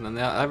character, and then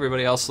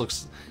everybody else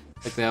looks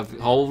like they have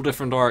a whole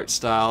different art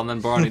style, and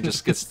then Barney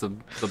just gets the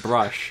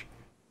brush.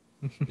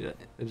 Yeah,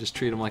 they just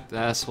treat him like the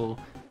asshole.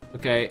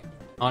 Okay,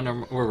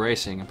 we're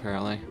racing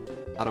apparently.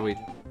 How do we...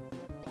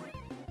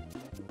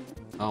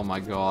 Oh my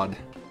god.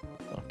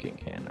 Fucking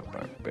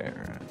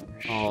Hanna-Barbera.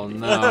 Oh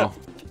no.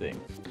 Thing.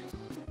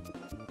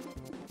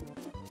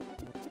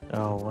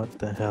 Oh, what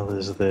the hell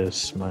is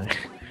this, my...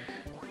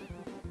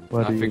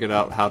 I figured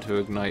out how to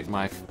ignite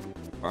my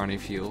Barney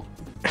fuel.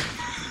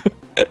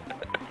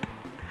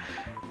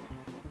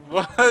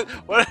 What?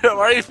 Why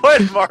are you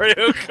playing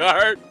Mario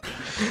Kart?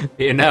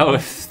 You know,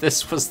 if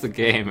this was the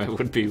game, it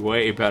would be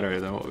way better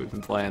than what we've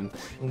been playing.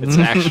 It's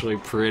actually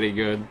pretty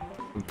good,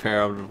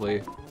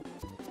 comparatively.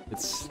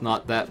 It's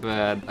not that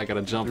bad. I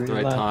gotta jump at the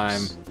right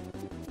time.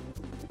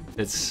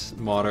 It's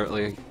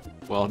moderately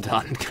well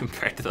done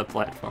compared to the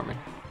platforming.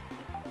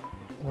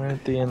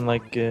 Aren't they in,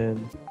 like, the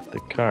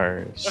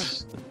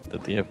cars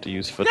that they have to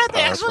use foot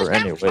power for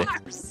anyway?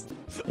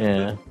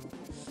 Yeah.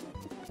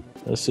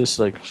 It's just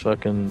like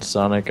fucking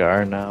Sonic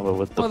R now, but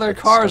with the... Well, their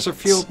cars are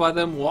fueled by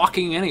them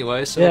walking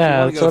anyway, so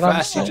yeah, if you want to go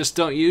fast, you just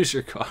don't use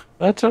your car.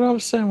 That's what I'm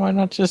saying. Why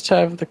not just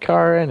have the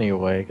car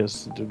anyway?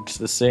 Because it's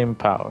the same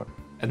power.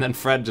 And then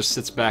Fred just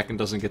sits back and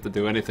doesn't get to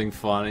do anything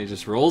fun. He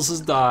just rolls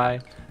his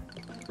die,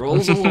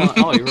 rolls a 1.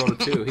 Oh, he rolled a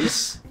 2.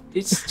 He's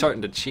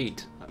starting to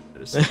cheat.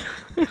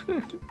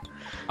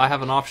 I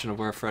have an option of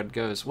where Fred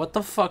goes. What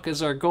the fuck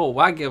is our goal?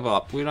 Why give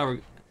up?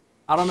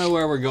 I don't know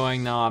where we're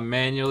going now. I'm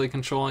manually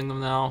controlling them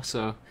now,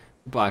 so...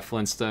 Bye,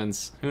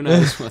 Flintstones. Who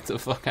knows what the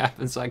fuck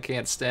happens? I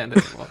can't stand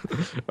it anymore.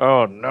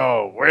 Oh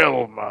no,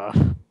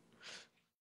 Wilma!